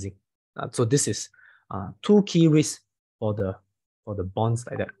your pricing. So this is two key risks for the bonds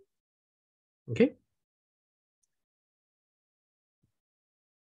like that. Okay.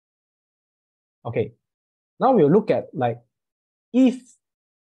 Okay. Now we'll look at like if.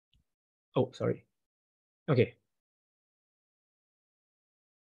 Oh, sorry. Okay.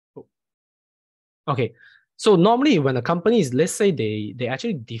 Oh. Okay. So normally when a company is, let's say they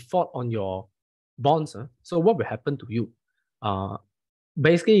actually default on your bonds, so what will happen to you?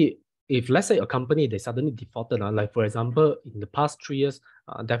 Basically, if let's say a company, they suddenly defaulted, like for example, in the past 3 years,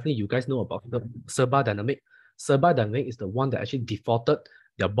 definitely you guys know about the Serba Dynamic. Serba Dynamic is the one that actually defaulted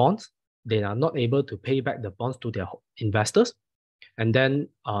their bonds. They are not able to pay back the bonds to their investors. And then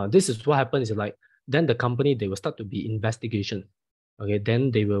this is what happens is like, then the company, they will start to be investigation. Okay,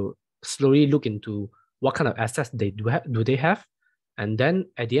 then they will slowly look into what kind of assets they do they have. And then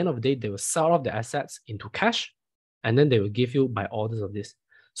at the end of the day, they will sell off the assets into cash, and then they will give you by orders of this.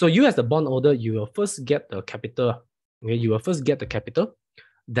 So you as the bondholder, you will first get the capital. Okay, you will first get the capital,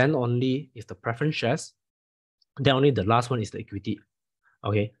 then only is the preference shares, then only the last one is the equity.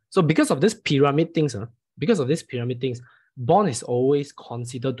 Okay, so because of this pyramid things, bond is always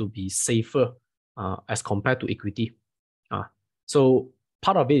considered to be safer as compared to equity. So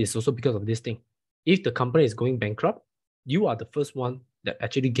part of it is also because of this thing. If the company is going bankrupt, you are the first one that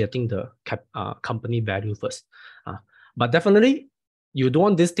actually getting the company value first. But definitely, you don't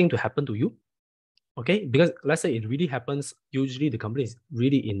want this thing to happen to you. Okay, because let's say it really happens, usually the company is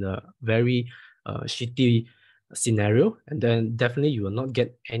really in a very shitty scenario, and then definitely you will not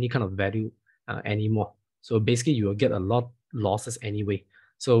get any kind of value anymore. So basically, you will get a lot losses anyway.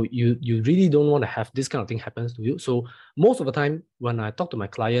 So you really don't want to have this kind of thing happens to you. So most of the time, when I talk to my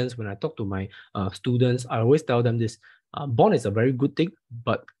clients, when I talk to my students, I always tell them this: bond is a very good thing,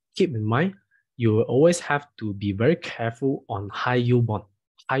 but keep in mind, you will always have to be very careful on high yield bond,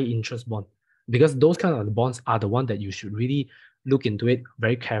 high interest bond, because those kind of bonds are the one that you should really look into it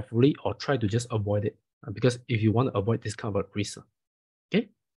very carefully or try to just avoid it. Because if you want to avoid this kind of risk, okay?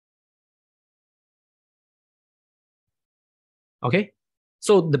 Okay,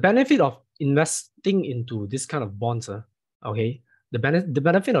 so the benefit of investing into this kind of bonds, okay, the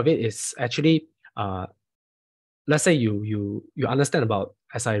benefit of it is actually, let's say you understand about,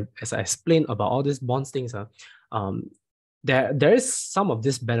 as I explained about all these bonds things, there is some of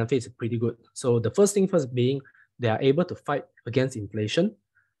these benefits pretty good. So the first thing first being, they are able to fight against inflation.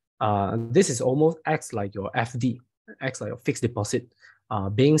 This is almost acts like your FD, acts like your fixed deposit.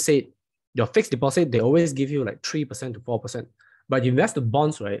 Being said, your fixed deposit, they always give you like 3% to 4%. But you invest the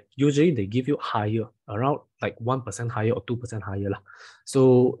bonds, right? Usually they give you higher, around like 1% higher or 2% higher.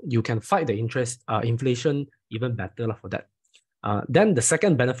 So you can fight the inflation even better for that. Then the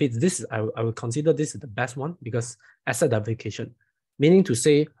second benefit, this I would consider this is the best one, because asset diversification, meaning to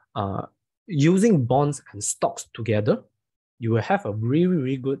say, using bonds and stocks together, you will have a really,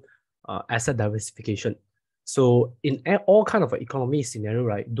 really good asset diversification. So in all kind of economy scenario,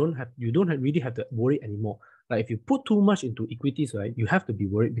 right, you don't really have to worry anymore. Like if you put too much into equities, right, you have to be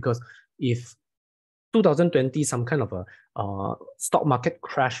worried, because if 2020 some kind of a stock market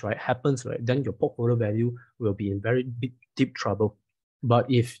crash, right, happens, right, then your portfolio value will be in very deep trouble.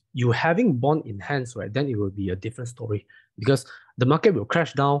 But if you having bond in hands, right, then it will be a different story, because the market will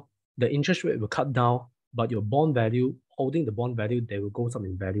crash down, the interest rate will cut down, but your bond value, holding the bond value, they will go some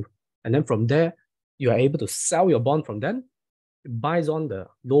in value. And then from there, you are able to sell your bond from them, buys on the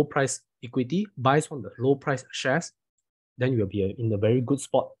low price equity, buys on the low price shares, then you'll be in a very good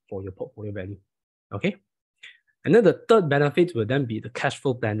spot for your portfolio value. Okay. And then the third benefit will then be the cash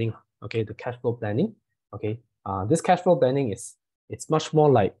flow planning. Okay, the cash flow planning. Okay, this cash flow planning it's much more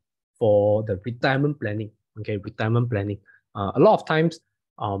like for the retirement planning. Okay, retirement planning. A lot of times,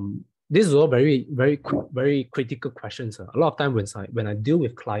 this is all very critical questions. A lot of time when I deal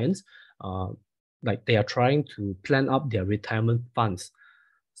with clients, like they are trying to plan up their retirement funds.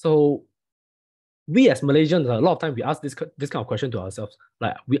 So we as Malaysians, a lot of time we ask this kind of question to ourselves,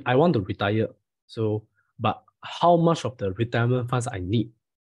 like I want to retire. So, but how much of the retirement funds I need?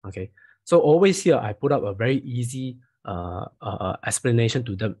 Okay. So always here I put up a very easy explanation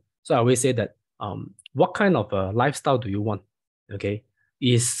to them. So I always say that what kind of a lifestyle do you want? Okay.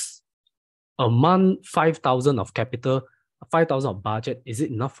 Is a month 5,000 of capital, 5,000 of budget, is it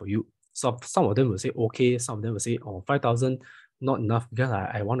enough for you? So some of them will say okay, some of them will say, oh, 5,000 not enough because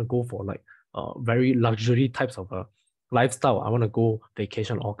I want to go for like very luxury types of lifestyle. I want to go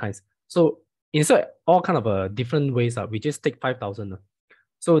vacation, all kinds. So instead, all kind of different ways, we just take 5,000.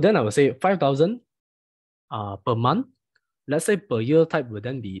 So then I will say 5,000 per month. Let's say per year type will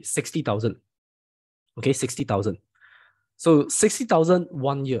then be 60,000. Okay, 60,000. So 60,000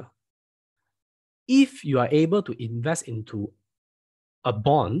 1 year. If you are able to invest into a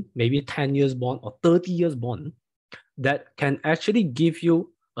bond, maybe 10 years bond or 30 years bond, that can actually give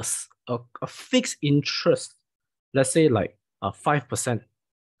you a fixed interest, let's say like 5%,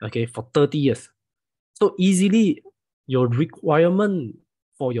 okay, for 30 years. So easily your requirement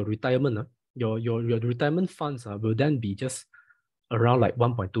for your retirement, your retirement funds will then be just around like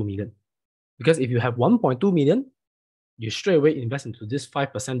 1.2 million. Because if you have 1.2 million, you straight away invest into this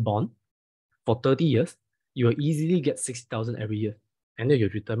 5% bond for 30 years, you will easily get 60,000 every year. And then your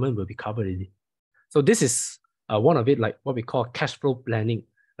retirement will be covered already. So this is one of it, like what we call cash flow planning.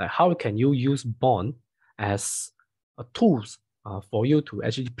 Like how can you use bond as a tools for you to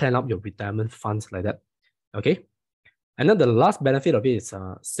actually plan out your retirement funds like that. Okay. And then the last benefit of it is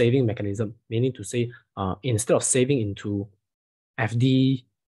saving mechanism, meaning to say instead of saving into FD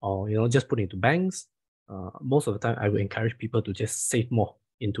or just put into banks, most of the time I will encourage people to just save more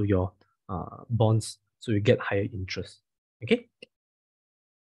into your bonds so you get higher interest. Okay.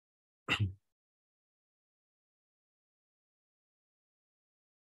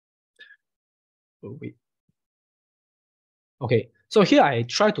 Oh, wait. Okay, so here I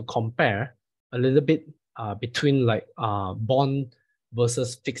try to compare a little bit between like bond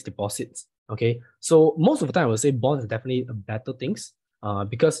versus fixed deposits. Okay, so most of the time I would say bonds are definitely better things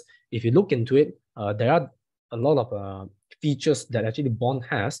because if you look into it, there are a lot of features that actually bond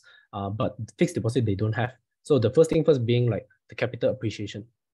has, but fixed deposit they don't have. So the first thing first being like the capital appreciation.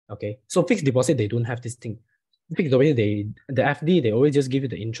 Okay, so fixed deposit they don't have this thing. Fixed deposit the FD they always just give you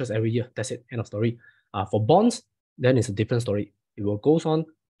the interest every year. That's it. End of story. For bonds, then it's a different story. It will goes on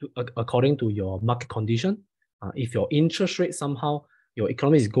according to your market condition. If your interest rate somehow, your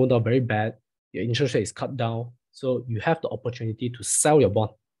economy is going down very bad, your interest rate is cut down, so you have the opportunity to sell your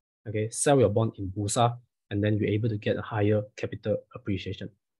bond. Okay, sell your bond in Bursa, and then you're able to get a higher capital appreciation.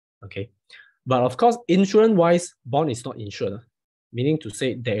 Okay, but of course, insurance-wise, bond is not insured, meaning to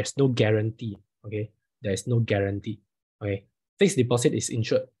say there is no guarantee. Okay, there is no guarantee. Okay, fixed deposit is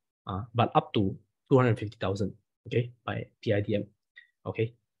insured, but up to 250,000. Okay, by PIDM.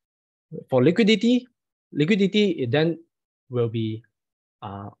 Okay, for liquidity it then will be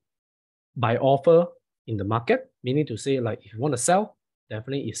by offer in the market, meaning to say like if you want to sell,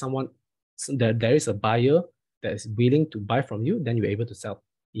 definitely if there is a buyer that is willing to buy from you, then you're able to sell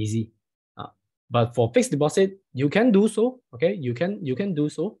easy. But for fixed deposit, you can do so. Okay, you can do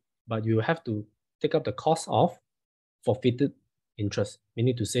so, but you have to take up the cost of forfeited interest,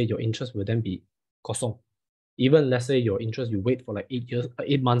 meaning to say your interest will then be kosong. Even let's say your interest, you wait for like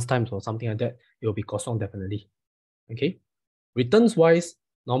 8 months time or something like that, it will be kosong definitely. Okay. Returns wise,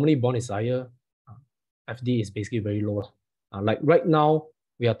 normally bond is higher. FD is basically very low. Like right now,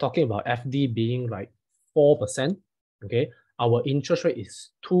 we are talking about FD being like 4%. Okay. Our interest rate is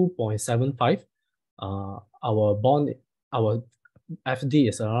 2.75. Our FD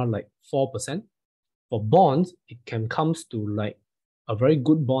is around like 4%. For bonds, it can comes to like a very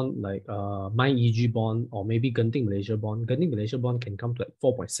good bond like MyEG bond or maybe Genting Malaysia bond. Genting Malaysia bond can come to like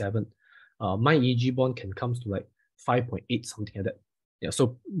 4.7. MyEG bond can come to like 5.8, something like that. Yeah,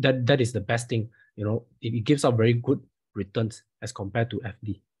 so that is the best thing. It gives out very good returns as compared to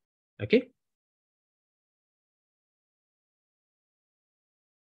FD. Okay.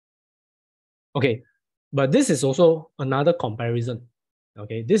 Okay, but this is also another comparison.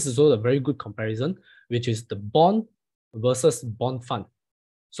 Okay, this is also a very good comparison, which is the bond versus bond fund.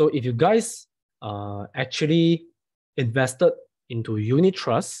 So if you guys actually invested into unit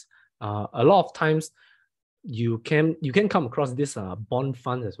trusts, a lot of times you can come across this bond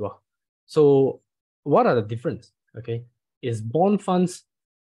fund as well. So what are the difference? Okay, is bond funds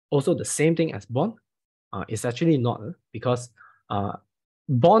also the same thing as bond? It's actually not because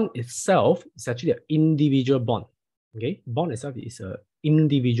bond itself is actually an individual bond. Okay, bond itself is an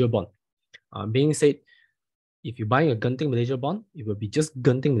individual bond. Being said, if you're buying a Genting Malaysia bond, it will be just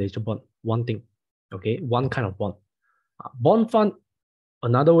Genting Malaysia bond, one thing. Okay, one kind of bond. Bond fund,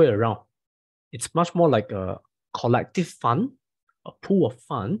 another way around. It's much more like a collective fund, a pool of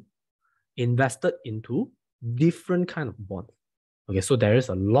fund invested into different kind of bonds. Okay, so there is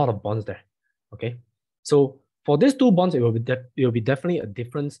a lot of bonds there. Okay, so for these two bonds, it will be definitely a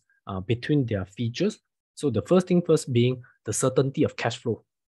difference between their features. So the first thing first being the certainty of cash flow.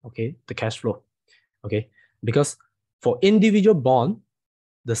 Okay, the cash flow. Okay, because for individual bond,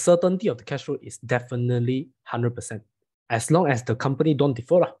 the certainty of the cash flow is definitely 100%. As long as the company don't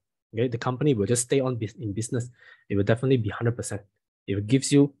default, okay, the company will just stay on in business. It will definitely be 100%. It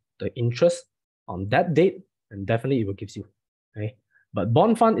gives you the interest on that date, and definitely it will give you. Okay, but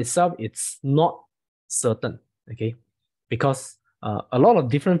bond fund itself, it's not certain. Okay, because a lot of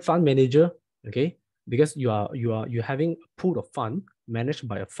different fund manager. Okay, because you're having a pool of fund managed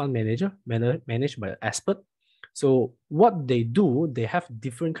by a fund manager, managed by an expert. So what they do, they have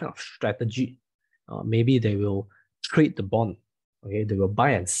different kind of strategy. Maybe they will trade the bond. Okay, they will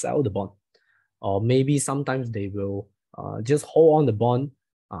buy and sell the bond, or maybe sometimes they will just hold on the bond.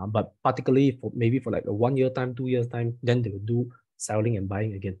 But particularly for maybe for like a 1 year time, 2 years time, then they will do selling and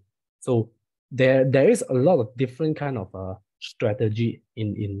buying again. So there is a lot of different kind of strategy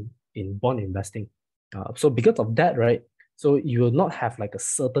in bond investing. So because of that, right? So you will not have like a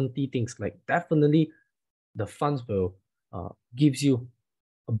certainty things like definitely the funds will gives you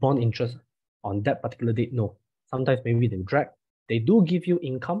a bond interest on that particular date. No, sometimes maybe they drag. They do give you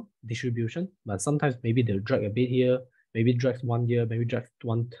income distribution, but sometimes maybe they'll drag a bit here, maybe drags 1 year, maybe drags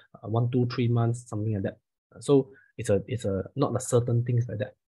 2, 3 months, something like that. So it's a not a certain things like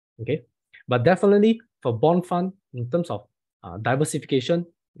that. Okay, but definitely for bond fund in terms of diversification,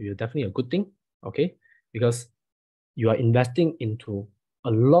 it's definitely a good thing. Okay, because you are investing into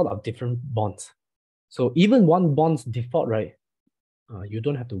a lot of different bonds. So even one bond's default, right? You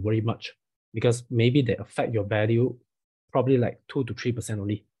don't have to worry much because maybe they affect your value probably like 2 to 3%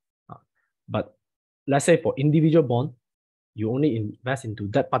 only. But let's say for individual bond, you only invest into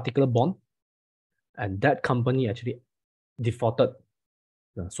that particular bond, and that company actually defaulted.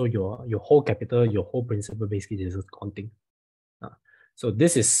 So your whole capital, your whole principal basically is accounting. So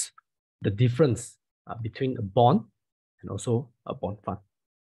this is the difference between a bond and also a bond fund.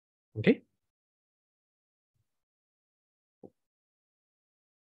 Okay.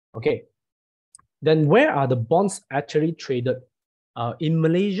 Okay. Then where are the bonds actually traded? In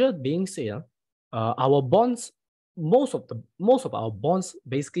Malaysia, being said, our bonds, most of our bonds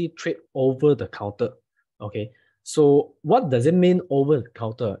basically trade over the counter. Okay, so what does it mean over the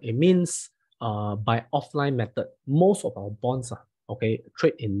counter? It means by offline method. Most of our bonds are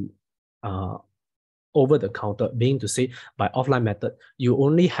trade in over the counter, being to say by offline method, you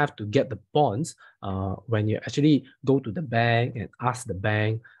only have to get the bonds when you actually go to the bank and ask the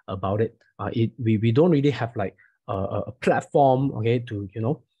bank about it. We don't really have like a platform, okay, to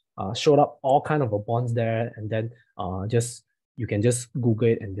show up all kind of bonds there, and then just you can just Google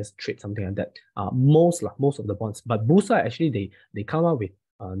it and just trade something like that. Most of the bonds, but Bursa actually they come up with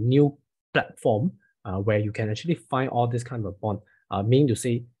a new platform where you can actually find all this kind of bond, meaning to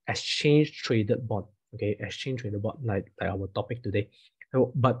say exchange traded bond. Okay, exchange traded bond, like our topic today.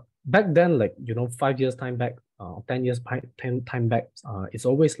 So, but back then, like 5 years time back, 10 years time back, it's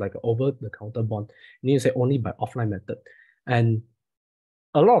always like over the counter bond. You need to say only by offline method, and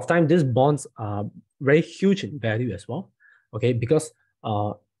a lot of time these bonds are very huge in value as well. Okay, because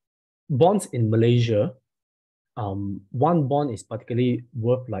bonds in Malaysia, one bond is particularly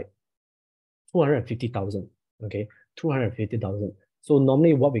worth like 250,000. Okay, 250,000. So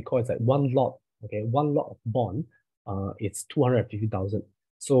normally what we call is like one lot. Okay, one lot of bond, it's 250,000.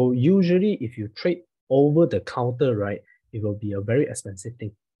 So usually if you trade over the counter, right, it will be a very expensive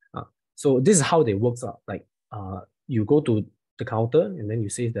thing. So this is how they works out. Like you go to the counter and then you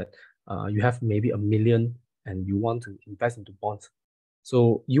say that you have maybe 1 million and you want to invest into bonds.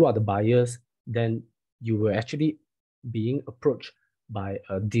 So you are the buyers, then you will actually being approached by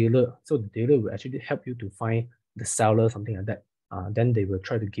a dealer. So the dealer will actually help you to find the seller, something like that. Then they will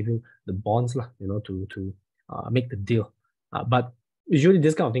try to give you the bonds, to make the deal. But usually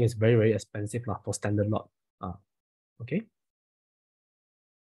this kind of thing is very, very expensive for standard lot. Okay.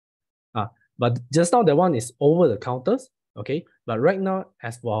 But just now that one is over the counters. Okay. But right now,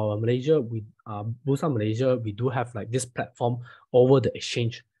 as for our Malaysia, Bursa Malaysia, we do have like this platform over the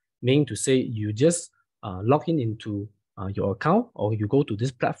exchange, meaning to say you just log in into your account, or you go to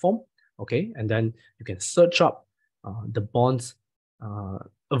this platform, okay, and then you can search up the bonds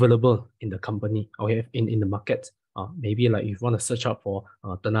available in the company, okay, in the market. Maybe like if you want to search up for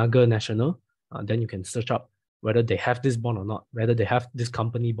Tenaga Nasional, then you can search up whether they have this bond or not, whether they have this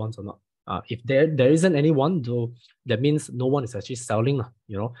company bonds or not. If there isn't anyone, though, that means no one is actually selling,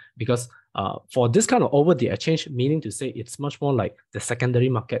 because for this kind of over the exchange, meaning to say it's much more like the secondary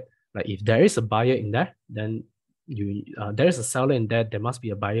market. Like if there is a buyer in there, then there is a seller in there, there must be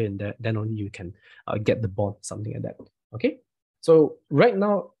a buyer in there, then only you can get the bond, something like that. Okay, so right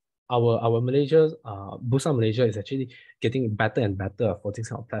now our Malaysia, Bursa Malaysia is actually getting better and better for this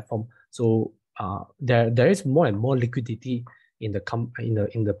kind of platform. So there is more and more liquidity in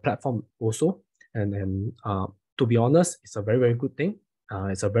the platform also, and to be honest, it's a very, very good thing.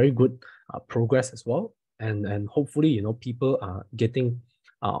 It's a very good progress as well, and hopefully people are getting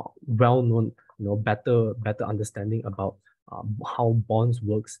well known, better understanding about how bonds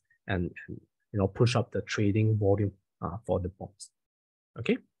works, and push up the trading volume for the bonds.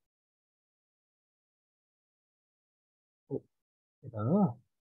 Okay.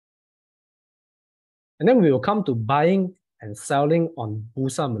 And then we will come to buying and selling on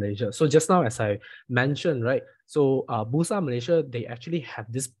Bursa Malaysia. So just now, as I mentioned, right? So Bursa Malaysia, they actually have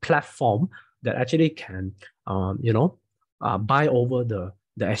this platform that actually can, buy over the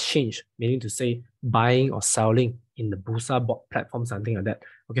exchange, meaning to say buying or selling in the Bursa platform, something like that.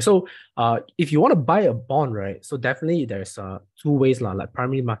 Okay, so if you want to buy a bond, right? So definitely there's two ways, like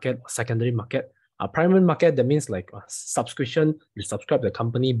primary market or secondary market. Primary market, that means like subscription, you subscribe the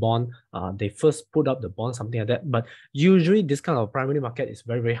company bond, they first put up the bond, something like that. But usually this kind of primary market is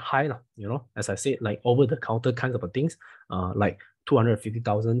very, very high, as I said, like over the counter kinds of things, like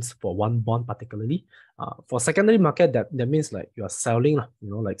 250,000 for one bond particularly. For secondary market, that means like you are selling,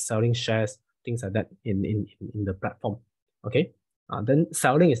 like selling shares, things like that in the platform. Okay. Then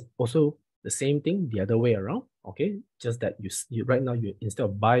selling is also the same thing, the other way around. Okay. Just that you right now, you instead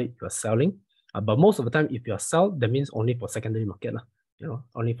of buy, you are selling. But most of the time, if you are sell, that means only for secondary market,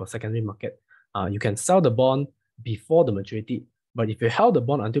 only for secondary market. You can sell the bond before the maturity, but if you held the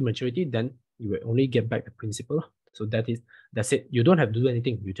bond until maturity, then you will only get back the principal. So that's it. You don't have to do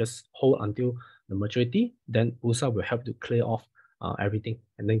anything. You just hold until the maturity. Then Bursa will help to clear off everything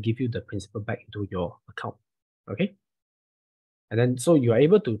and then give you the principal back into your account. Okay. And then so you are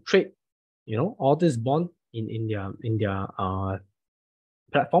able to trade, all this bond in their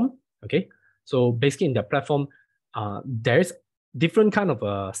platform. Okay. So basically in the platform, there's different kind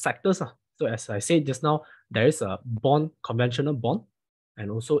of sectors. So as I said just now, there is a bond, conventional bond,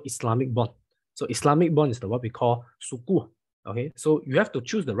 and also Islamic bond. So Islamic bond is what we call Sukuk. Okay, so you have to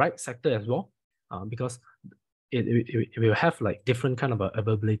choose the right sector as well, because it will have like different kind of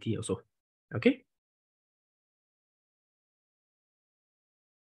availability also. Okay.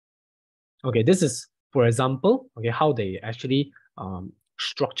 Okay, this is, for example, okay, how they actually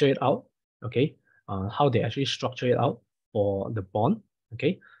structure it out. Okay, how they actually structure it out for the bond.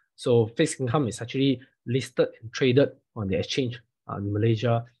 Okay, so fixed income is actually listed and traded on the exchange,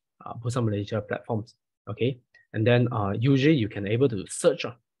 Malaysia, Bursa Malaysia platforms. Okay, and then usually you can able to search.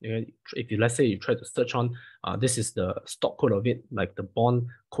 If you, let's say you try to search on, this is the stock code of it, like the bond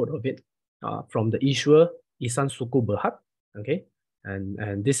code of it, from the issuer Ihsan Sukuk Berhad. Okay,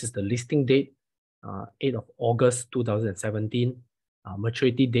 and this is the listing date, 8th of August 2017,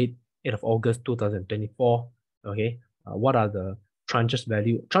 maturity date 8th of August 2024. Okay, what are the tranches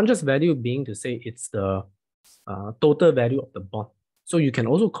value? Tranches value being to say it's the total value of the bond. So you can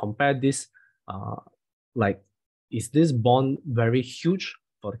also compare this, like, is this bond very huge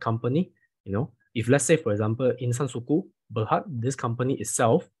for the company? If let's say, for example, Ihsan Sukuk Berhad, this company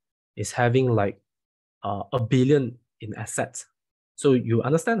itself is having like 1 billion in assets. So you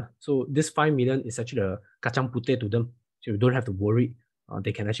understand. So this 5 million is actually a kacang putih to them. So you don't have to worry.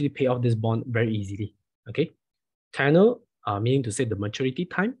 They can actually pay off this bond very easily. Okay. Tenor, meaning to say the maturity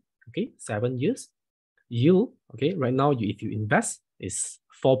time. Okay, 7 years. Yield. Okay, right now if you invest, is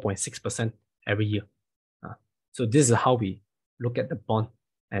 4.6% every year. So this is how we look at the bond,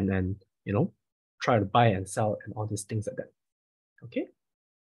 and then try to buy and sell and all these things like that. Okay.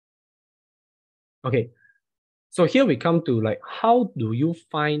 Okay. So here we come to like, how do you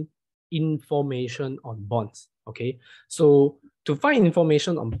find information on bonds? Okay, so to find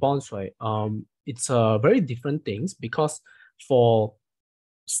information on bonds, right, it's very different things, because for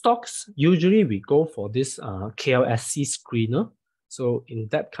stocks, usually we go for this KLSC screener. So in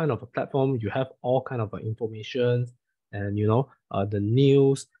that kind of a platform, you have all kind of information, and the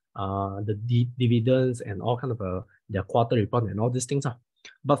news, the dividends, and all kind of their quarter report and all these things.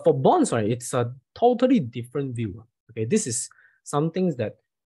 But for bonds, right, it's a totally different view. Okay, this is some things that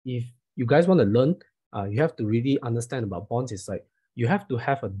if you guys want to learn, you have to really understand about bonds. It's like you have to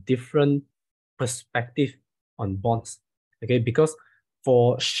have a different perspective on bonds. Okay, because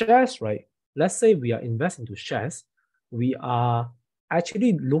for shares, right, let's say we are investing into shares, we are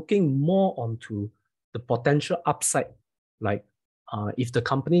actually looking more onto the potential upside, like if the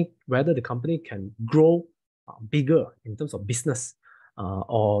company, whether the company can grow bigger in terms of business,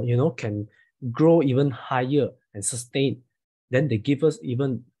 or can grow even higher and sustain, then they give us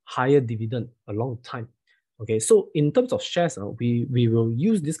even higher dividend a long time. Okay, so in terms of shares, we will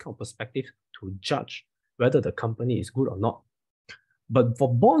use this kind of perspective to judge whether the company is good or not. But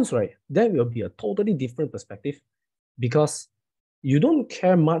for bonds, right, there will be a totally different perspective, because you don't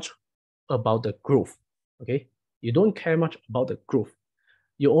care much about the growth. Okay, you don't care much about the growth.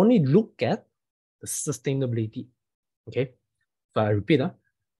 You only look at the sustainability. Okay, so I repeat,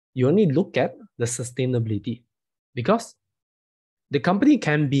 you only look at the sustainability, because the company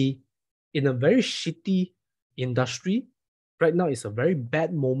can be in a very shitty industry. Right now, it's a very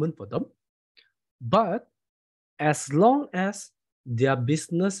bad moment for them. But as long as their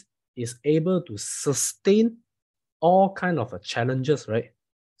business is able to sustain all kind of challenges, right?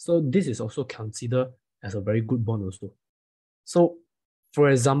 So this is also considered as a very good bond also. So for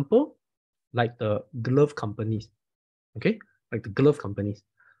example, like the glove companies, okay? Like the glove companies.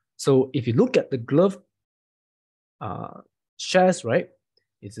 So if you look at the glove shares, right,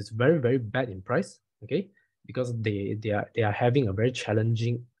 it is very, very bad in price, okay? Because they are having a very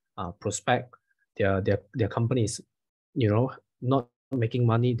challenging prospect. Their company is, not making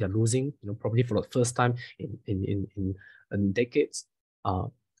money. They're losing, probably for the first time in decades.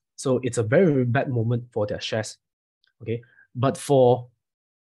 So it's a very, very bad moment for their shares, okay? But for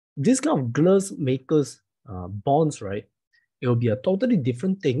this kind of gloves makers bonds, right, it will be a totally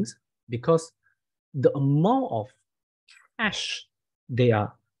different things, because the amount of cash they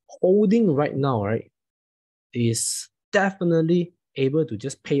are holding right now, right, is definitely able to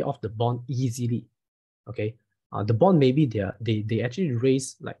just pay off the bond easily. Okay, the bond maybe they actually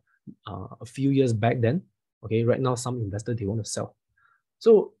raised like a few years back then. Okay, right now some investor they want to sell.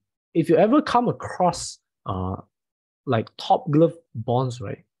 So if you ever come across like top glove bonds,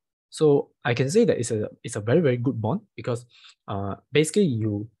 right? So I can say that it's a very, very good bond, because basically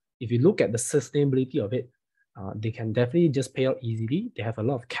if you look at the sustainability of it, they can definitely just pay out easily. They have a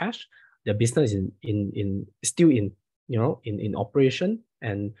lot of cash. Their business is still in operation,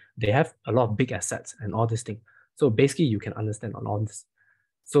 and they have a lot of big assets and all this thing. So basically you can understand on all this.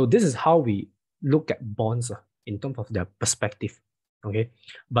 So this is how we look at bonds in terms of their perspective. Okay,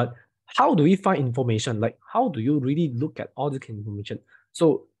 but how do we find information? Like, how do you really look at all this information?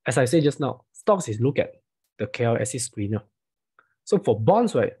 So as I said just now, stocks is look at the KLSE screener. So for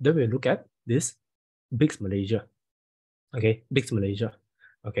bonds, right, then we look at this BIX Malaysia. Okay, BIX Malaysia.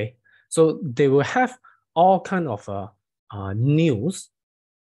 Okay, so they will have all kind of news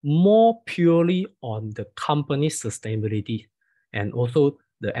more purely on the company's sustainability, and also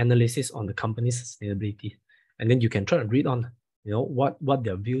the analysis on the company's sustainability. And then you can try to read on, what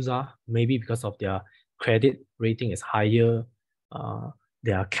their views are. Maybe because of their credit rating is higher,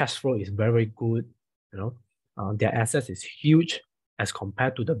 their cash flow is very, very good, their assets is huge as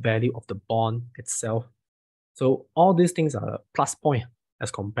compared to the value of the bond itself. So all these things are a plus point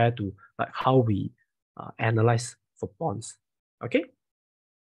as compared to like how we analyze for bonds. Okay.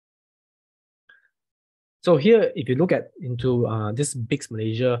 So here, if you look at into this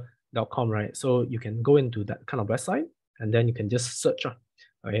bixmalaysia.com, right? So you can go into that kind of website, and then you can just search.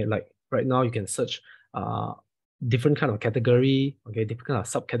 Okay, like right now you can search different kind of category, okay, different kind of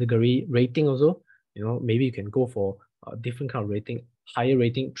subcategory rating also. Maybe you can go for a different kind of rating, higher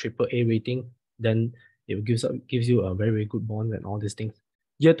rating, AAA rating. Then it gives you a very, very good bond and all these things.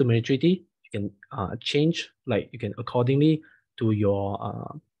 Year to maturity, you can change, like you can accordingly to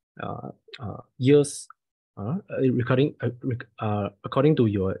your years. According to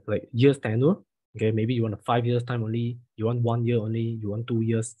your like years tenure. Okay, maybe you want a 5 years time only, you want 1 year only, you want 2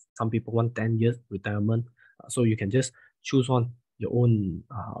 years. Some people want 10 years retirement. So you can just choose on your own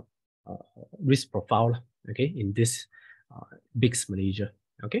risk profile. Okay, in this BIX Malaysia.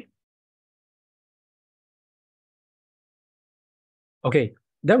 Okay. Okay,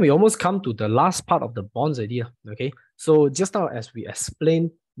 then we almost come to the last part of the bonds idea. Okay, so just now as we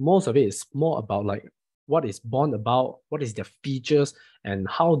explained, most of it is more about like what is bond about, what is their features, and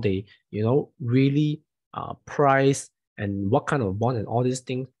how they really price, and what kind of bond and all these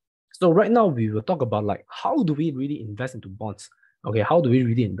things. So right now we will talk about like how do we really invest into bonds. Okay, how do we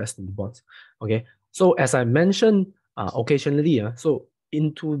really invest into bonds? Okay, so as I mentioned occasionally, so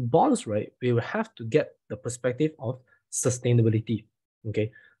into bonds, right, we will have to get the perspective of sustainability.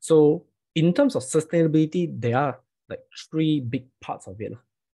 Okay, so in terms of sustainability, there are like three big parts of it.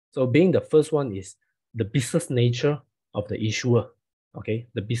 So being the first one is the business nature of the issuer. Okay,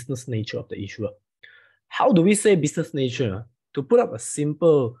 the business nature of the issuer. How do we say business nature? To put up a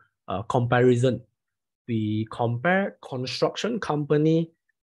simple comparison, we compare construction company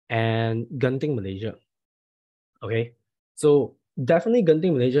and Genting Malaysia. Okay, so definitely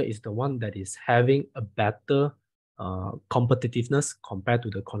Genting Malaysia is the one that is having a better competitiveness compared to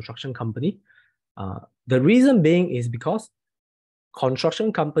the construction company. The reason being is because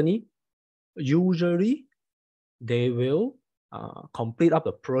construction company usually they will complete up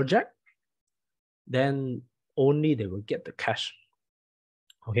the project, then only they will get the cash.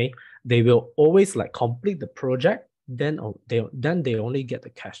 Okay, they will always like complete the project, then they only get the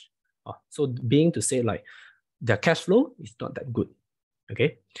cash. So being to say like their cash flow is not that good.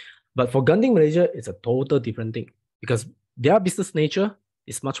 Okay, but for Genting Malaysia, it's a total different thing because their business nature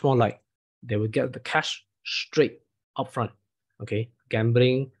is much more like they will get the cash straight upfront. Okay,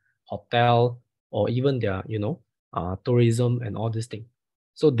 gambling, hotel, or even their tourism and all this thing.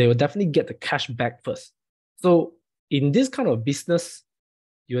 So they will definitely get the cash back first. So in this kind of business,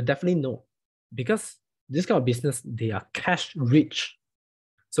 you will definitely know because this kind of business they are cash rich.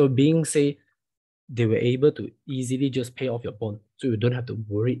 So being say they were able to easily just pay off your bond, so you don't have to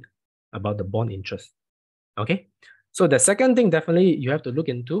worry about the bond interest. Okay, so the second thing definitely you have to look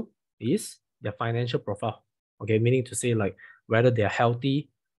into is their financial profile. Okay, meaning to say like whether they are healthy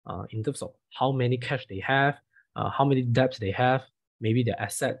in terms of how many cash they have, how many debts they have, maybe their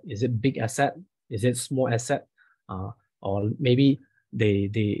asset, is it big asset, is it small asset, or maybe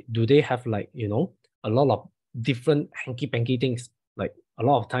they have like a lot of different hanky panky things. Like a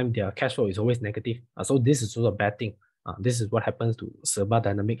lot of time their cash flow is always negative. So this is also a bad thing. This is what happens to Serba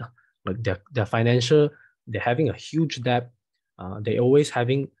Dynamic. Like their financial, they're having a huge debt. They always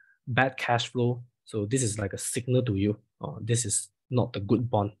having bad cash flow. So this is like a signal to you. This is not a good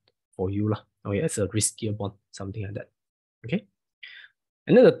bond for you lah. Okay, it's a riskier bond, something like that. Okay.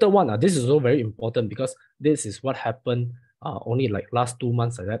 And then the third one, this is also very important because this is what happened only like last 2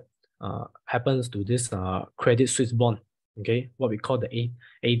 months like that. Happens to this Credit Suisse bond. Okay, what we call the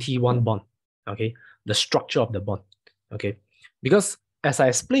AT1 bond. Okay, the structure of the bond. Okay, because as I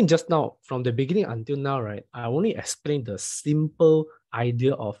explained just now, from the beginning until now, right, I only explained the simple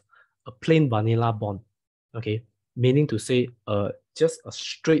idea of a plain vanilla bond. Okay, meaning to say just a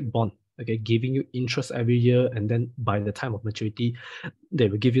straight bond. Okay, giving you interest every year, and then by the time of maturity, they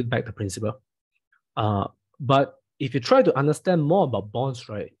will give you back the principal. But if you try to understand more about bonds,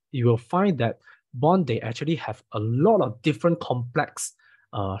 right, you will find that bond, they actually have a lot of different complex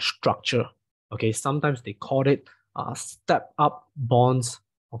structure. Okay, sometimes they call it step-up bonds.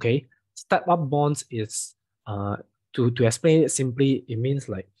 Okay, step-up bonds is to explain it simply, it means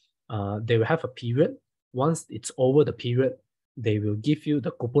like they will have a period. Once it's over the period, they will give you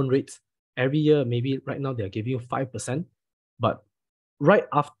the coupon rates every year. Maybe right now they are giving you 5%, but right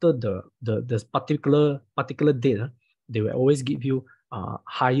after the particular date, they will always give you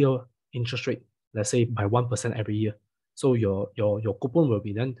higher interest rate. Let's say by 1% every year. So your coupon will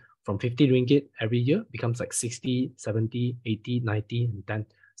be then from 50 ringgit every year becomes like 60, 70, 80, 90, and 10,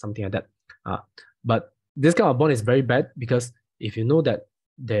 something like that. But this kind of bond is very bad because if you know that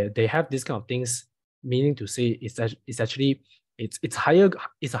they have this kind of things, meaning to say it's actually it's a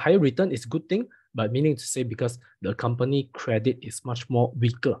higher return, it's a good thing, but meaning to say because the company credit is much more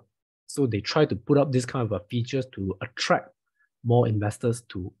weaker. So they try to put up this kind of features to attract more investors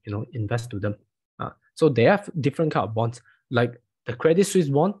to invest to them. So they have different kind of bonds. Like the Credit Suisse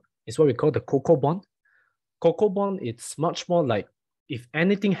bond is what we call the COCO bond. COCO bond, it's much more like if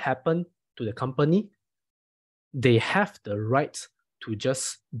anything happened to the company, they have the right to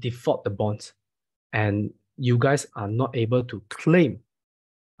just default the bonds, and you guys are not able to claim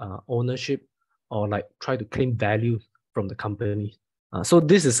ownership or like try to claim value from the company. So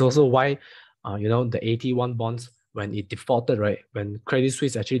this is also why the AT1 bonds, when it defaulted, right, when Credit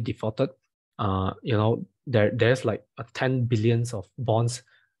Suisse actually defaulted, there's like 10 billions of bonds,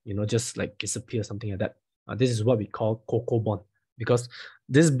 just like disappear, something like that. This is what we call COCO bond, because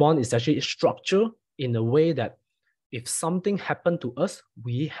this bond is actually structured in a way that if something happened to us,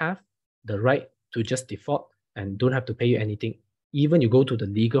 we have the right to just default and don't have to pay you anything. Even you go to the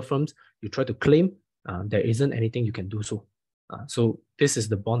legal firms, you try to claim, there isn't anything you can do so. So this is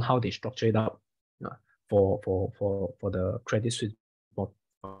the bond, how they structure it out for the Credit Suisse bond.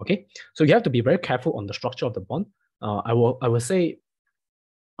 Okay, so you have to be very careful on the structure of the bond. I will say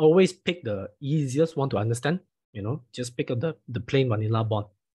always pick the easiest one to understand. Just pick up the plain vanilla bond.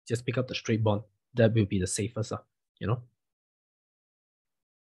 Just pick up the straight bond. That will be the safest.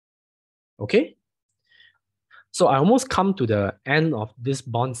 Okay. So I almost come to the end of this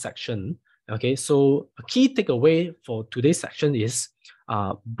bond section. Okay, so a key takeaway for today's section is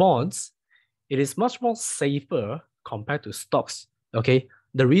bonds. It is much more safer compared to stocks. Okay,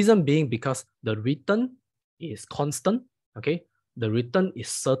 the reason being because the return is constant. Okay, the return is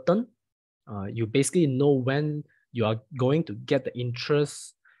certain. You basically know when you are going to get the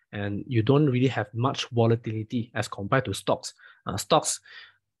interest, and you don't really have much volatility as compared to stocks. Stocks,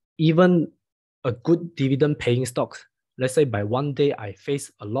 even a good dividend paying stocks, let's say by one day I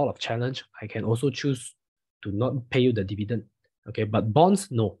face a lot of challenge, I can also choose to not pay you the dividend. Okay, but bonds,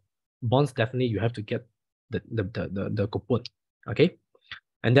 no. Bonds, definitely you have to get the coupon. Okay,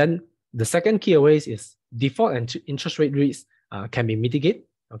 and then the second key always is default and interest rate risks can be mitigated.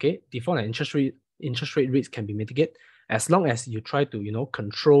 Okay, default and interest rate risks can be mitigated as long as you try to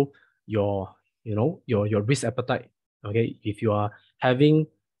control your your risk appetite. Okay, if you are having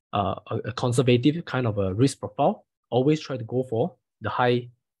a conservative kind of a risk profile, always try to go for the high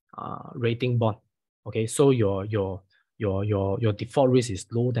rating bond. Okay, so your default risk is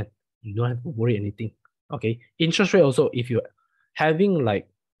low, then you don't have to worry anything. Okay, interest rate also, if you're having like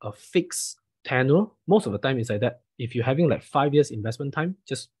a fixed tenure, most of the time it's like that. If you're having like 5 years investment time,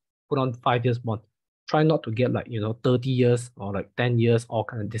 just put on 5 years bond. Try not to get like 30 years or like 10 years, all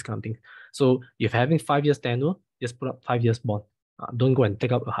kind of this kind of thing. So if you're having 5 years tenure, just put up 5 years bond. Don't go and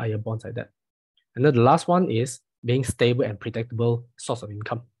take up a higher bonds like that. And then the last one is being stable and predictable source of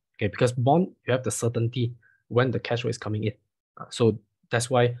income. Okay, because bond, you have the certainty when the cash flow is coming in. So that's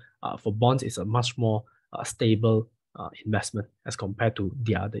why for bonds, it's a much more stable investment as compared to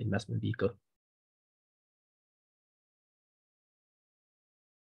the other investment vehicle.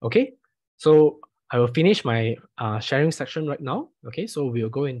 Okay, so I will finish my sharing section right now. Okay, so we'll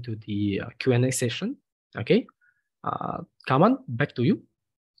go into the Q&A session. Okay, Kaman, back to you.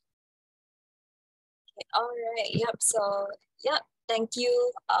 All right. Yep. So, yep. Thank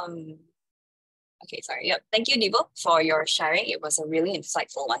you. Okay, sorry. Yep. Thank you, Dibo, for your sharing. It was a really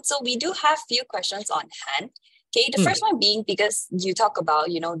insightful one. So we do have few questions on hand. Okay, the first one being because you talk about,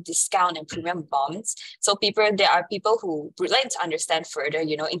 discount and premium bonds. So there are people who would like to understand further,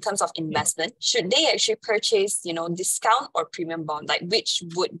 in terms of investment, should they actually purchase, discount or premium bond? Like which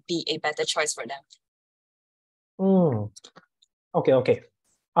would be a better choice for them? Okay.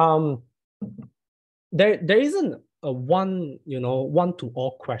 There isn't a one to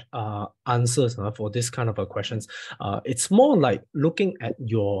all answers for this kind of questions. It's more like looking at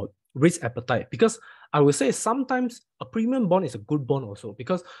your risk appetite, because I would say sometimes a premium bond is a good bond also,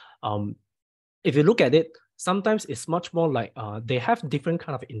 because if you look at it, sometimes it's much more like they have different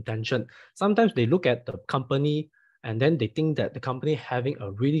kind of intention. Sometimes they look at the company and then they think that the company having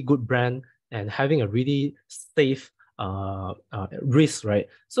a really good brand and having a really safe risk, right?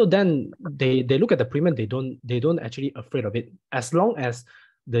 So then they look at the premium, they don't actually afraid of it, as long as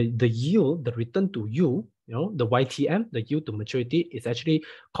the yield, the return to you, the YTM, the yield to maturity, is actually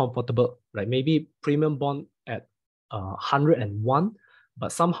comfortable. Like maybe premium bond at 101,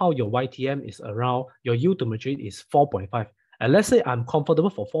 but somehow your YTM is around, your yield to maturity is 4.5. And let's say I'm comfortable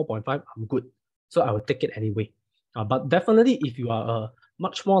for 4.5, I'm good. So I will take it anyway. But definitely, if you are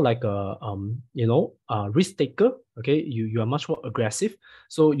much more like a risk taker, okay, you are much more aggressive.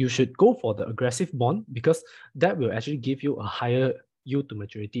 So you should go for the aggressive bond, because that will actually give you a higher yield to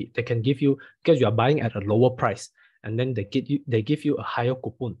maturity. They can give you, because you are buying at a lower price, and then they give you a higher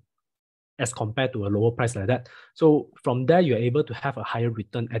coupon as compared to a lower price like that. So from there, you're able to have a higher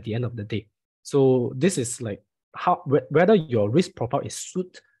return at the end of the day. So this is like whether your risk profile is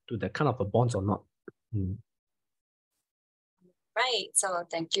suited to that kind of a bonds or not. Right. So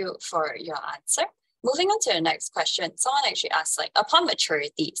thank you for your answer. Moving on to the next question. Someone actually asked, like, upon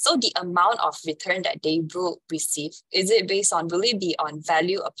maturity, so the amount of return that they will receive, will it be on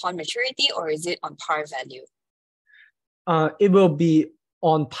value upon maturity, or is it on par value? It will be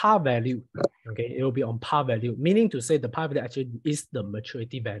on par value. Okay, it will be on par value, meaning to say the par value actually is the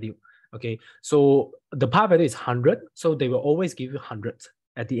maturity value. Okay, so the par value is 100, so they will always give you 100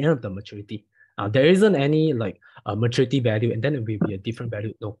 at the end of the maturity. There isn't any like maturity value and then it will be a different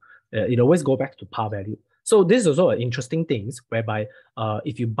value. No, it always go back to par value. So this is also an interesting thing, whereby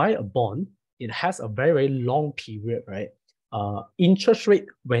if you buy a bond, it has a very, very long period, right? Interest rate,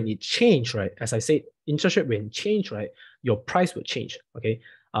 when it change, right? As I said, interest rate when it change, right, your price will change. Okay.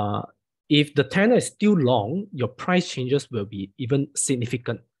 If the tenor is still long, your price changes will be even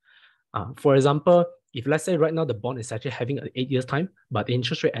significant. For example, if let's say right now the bond is actually having an 8 years time, but the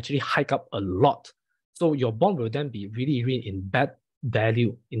interest rate actually hike up a lot, so your bond will then be really, really in bad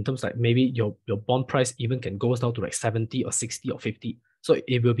value in terms like maybe your bond price even can go down to like 70 or 60 or 50. So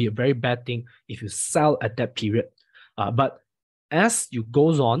it will be a very bad thing if you sell at that period. But as you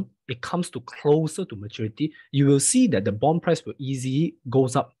goes on, it comes to closer to maturity, you will see that the bond price will easily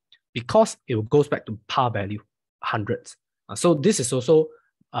goes up because it goes back to par value, hundreds. So this is also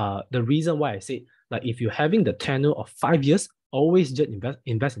the reason why I say, like, if you're having the tenure of 5 years, always just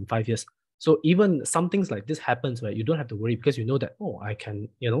invest in 5 years. So even some things like this happens where you don't have to worry because you know that, oh, I can,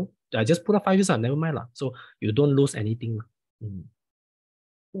 I just put up 5 years, never mind lah. So you don't lose anything.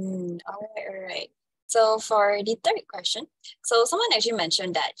 All right. So for the third question, so someone actually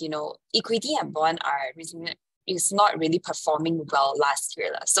mentioned that, equity and bond is not really performing well last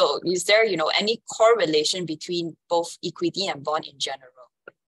year. So is there, any correlation between both equity and bond in general?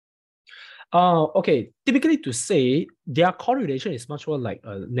 Okay, typically to say their correlation is much more like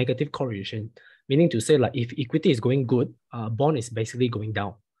a negative correlation, meaning to say, like, if equity is going good, bond is basically going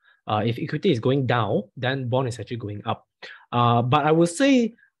down. If equity is going down, then bond is actually going up. But I would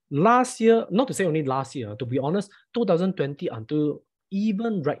say last year, not to say only last year, to be honest, 2020 until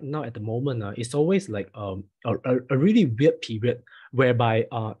even right now at the moment, it's always like a really weird period whereby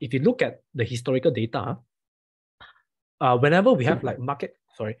if you look at the historical data, whenever we have like market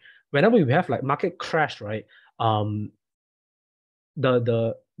crash, right,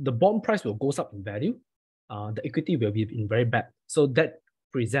 the bond price will goes up in value, the equity will be in very bad. So that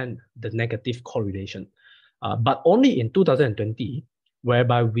present the negative correlation. But only in 2020,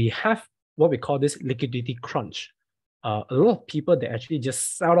 whereby we have what we call this liquidity crunch. A lot of people, they actually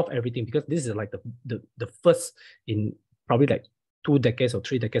just sell off everything because this is like the first in probably like 2 decades or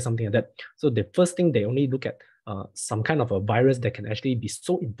 3 decades, something like that. So the first thing they only look at some kind of a virus that can actually be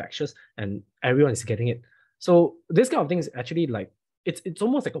so infectious and everyone is getting it. So this kind of thing is actually like, it's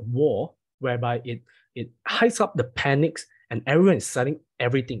almost like a war whereby it hides up the panics and everyone is selling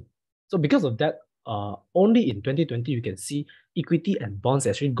everything. So because of that, only in 2020 you can see equity and bonds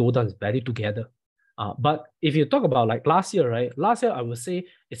actually go down in value together. But if you talk about like last year, right? Last year, I would say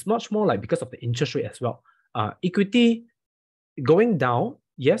it's much more like because of the interest rate as well. Equity going down,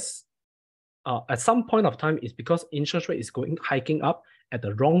 yes. At some point of time, it's because interest rate is hiking up at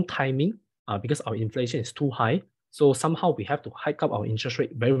the wrong timing because our inflation is too high. So somehow we have to hike up our interest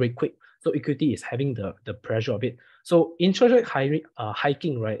rate very, very quick. So equity is having the pressure of it. So interest rate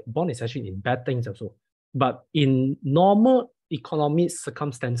hiking, right? Bond is actually in bad things also. But in normal economic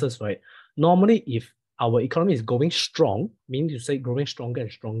circumstances, right? Normally, if our economy is going strong, meaning to say growing stronger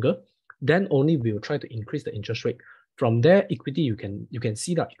and stronger, then only we will try to increase the interest rate. From there, equity, you can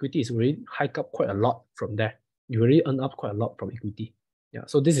see that equity is really hike up quite a lot from there. You really earn up quite a lot from equity. Yeah.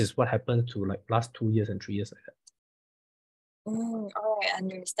 So this is what happened to like last 2 years and 3 years like that. All right, I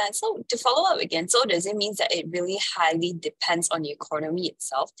understand. So to follow up again, so does it mean that it really highly depends on the economy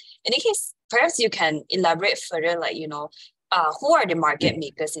itself? In any case, perhaps you can elaborate further, like, who are the market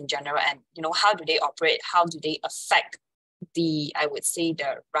makers in general, and how do they operate? How do they affect the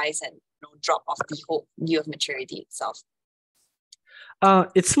rise and drop of the whole view of maturity itself?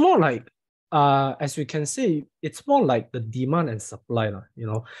 It's more like, as you can see, it's more like the demand and supply.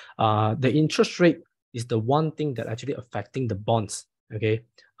 The interest rate is the one thing that actually affecting the bonds. Okay.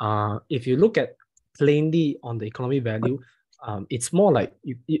 If you look at plainly on the economy value, it's more like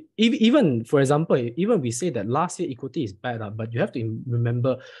even, for example, even we say that last year equity is bad, but you have to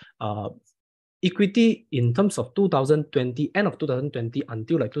remember equity in terms of 2020, end of 2020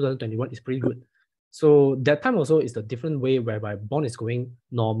 until like 2021 is pretty good. So that time also is the different way whereby bond is going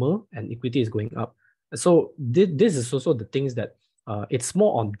normal and equity is going up. So this is also the things that it's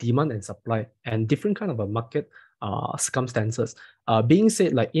more on demand and supply and different kind of a market circumstances. Being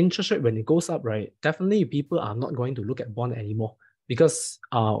said, like interest rate when it goes up, right? Definitely people are not going to look at bond anymore because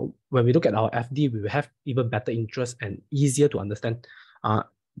when we look at our FD, we will have even better interest and easier to understand.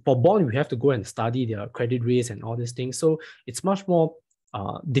 For bond, we have to go and study their credit risk and all these things. So it's much more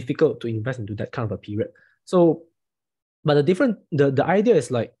difficult to invest into that kind of a period. So, but the idea is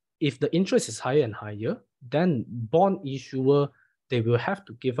like, if the interest is higher and higher, then bond issuer, they will have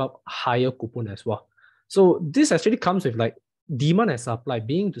to give up higher coupon as well. So this actually comes with like demand and supply,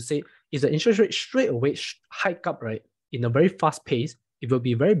 being to say, if the interest rate straight away hike up, right, in a very fast pace, it will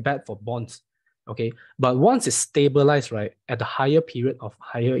be very bad for bonds. Okay, but once it's stabilized, right, at the higher period of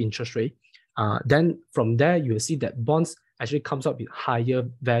higher interest rate, then from there you will see that bonds actually comes up with higher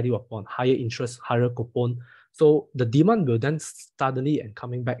value of bond, higher interest, higher coupon. So the demand will then suddenly and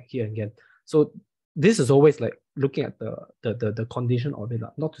coming back here again. So this is always like looking at the condition of it,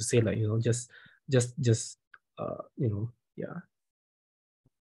 not to say like yeah.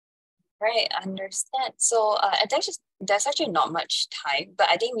 Right, understand. So there's actually not much time, but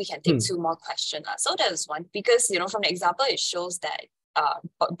I think we can take 2 more questions. So there's one, because from the example, it shows that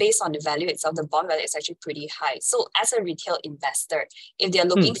but based on the value itself, the bond value is actually pretty high. So as a retail investor, if they're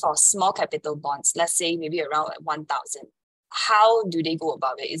looking for small capital bonds, let's say maybe around like 1,000, how do they go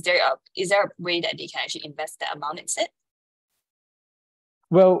about it? Is there a way that they can actually invest that amount instead?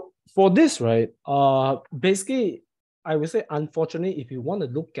 Well, for this, right, basically, I would say, unfortunately, if you want to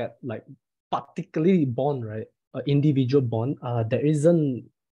look at like particularly bond, right, individual bond, there isn't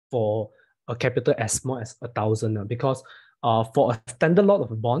for a capital as small as 1,000 because for a standard lot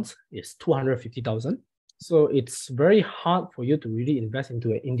of bonds is 250,000. So it's very hard for you to really invest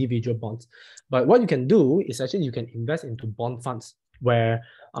into an individual bonds. But what you can do is actually you can invest into bond funds where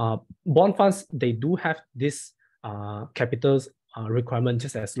bond funds, they do have this capitals requirement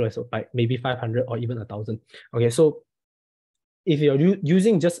just as low as like maybe 500 or even 1,000. Okay, so if you're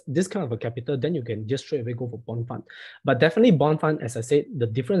using just this kind of a capital, then you can just straight away go for bond fund. But definitely bond fund, as I said, the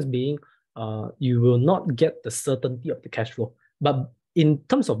difference being you will not get the certainty of the cash flow. But in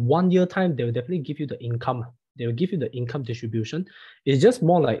terms of 1 year time, they will definitely give you the income. They will give you the income distribution. It's just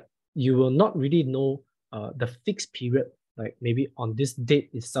more like you will not really know the fixed period, like maybe on this date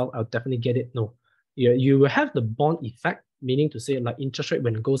itself, I'll definitely get it. No, you will have the bond effect, meaning to say like interest rate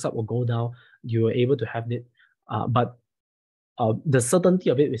when it goes up or go down, you are able to have it. But the certainty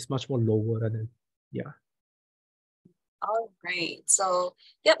of it is much more lower than, yeah. All right. So,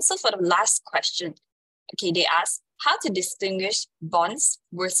 yep. So for the last question, okay, they ask how to distinguish bonds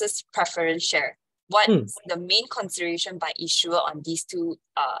versus preference share. What's the main consideration by issuer on these two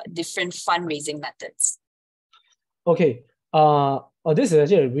different fundraising methods? Okay. This is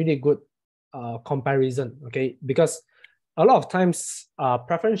actually a really good comparison. Okay, because a lot of times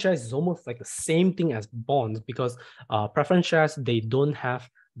preference shares is almost like the same thing as bonds because preference shares, they don't have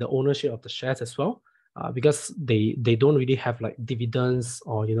the ownership of the shares as well because they don't really have like dividends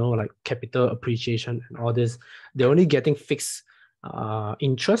or like capital appreciation and all this. They're only getting fixed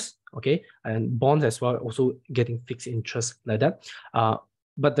interest, okay, and bonds as well also getting fixed interest like that.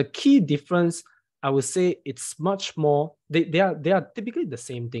 But the key difference, I would say, it's much more, they are typically the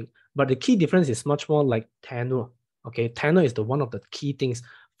same thing, but the key difference is much more like tenure. Okay, tenure is the one of the key things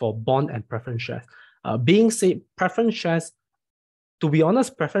for bond and preference shares. Being said, preference shares, to be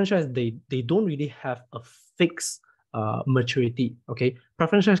honest, preference shares, they don't really have a fixed maturity. Okay,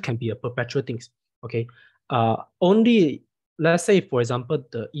 preference shares can be a perpetual things. Okay, only, let's say for example,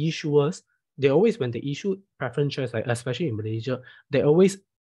 the issuers, they always, when they issue preference shares, like especially in Malaysia, they always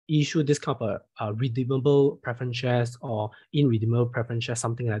issue this kind of redeemable preference shares or irredeemable preference shares,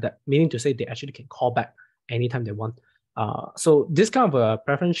 something like that. Meaning to say they actually can call back anytime they want. So this kind of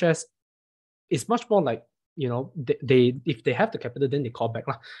preference shares is much more like, they if they have the capital, then they call back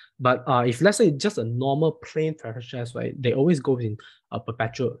lah. But if let's say just a normal plain preference shares, right, they always go in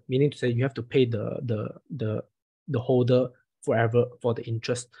perpetual, meaning to say you have to pay the holder forever for the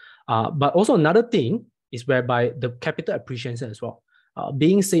interest. But also another thing is whereby the capital appreciation as well.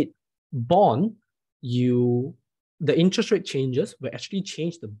 Being said, bond, the interest rate changes will actually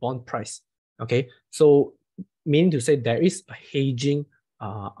change the bond price. Okay, so meaning to say there is a hedging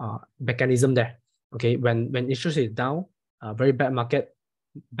mechanism there. Okay, when interest rate is down, very bad market,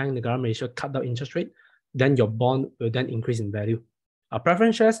 Bank Negara Malaysia cut down interest rate, then your bond will then increase in value.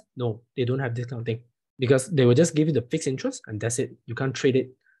 Preference shares, no, they don't have this kind of thing because they will just give you the fixed interest and that's it. You can't trade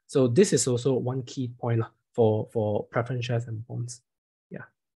it. So this is also one key point for preference shares and bonds. Yeah.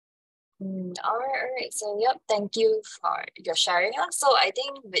 All right. So, yep, thank you for your sharing. So I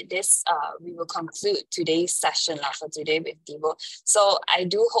think with this, we will conclude today's session for today with Thibault. So I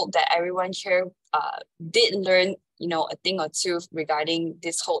do hope that everyone here did learn, a thing or two regarding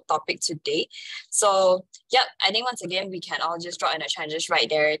this whole topic today. So, yep, I think once again, we can all just draw in a chat just right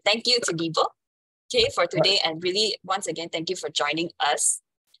there. Thank you to Thibault, okay, for today. And really, once again, thank you for joining us.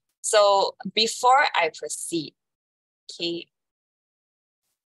 So before I proceed, okay,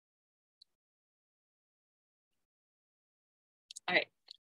 all right.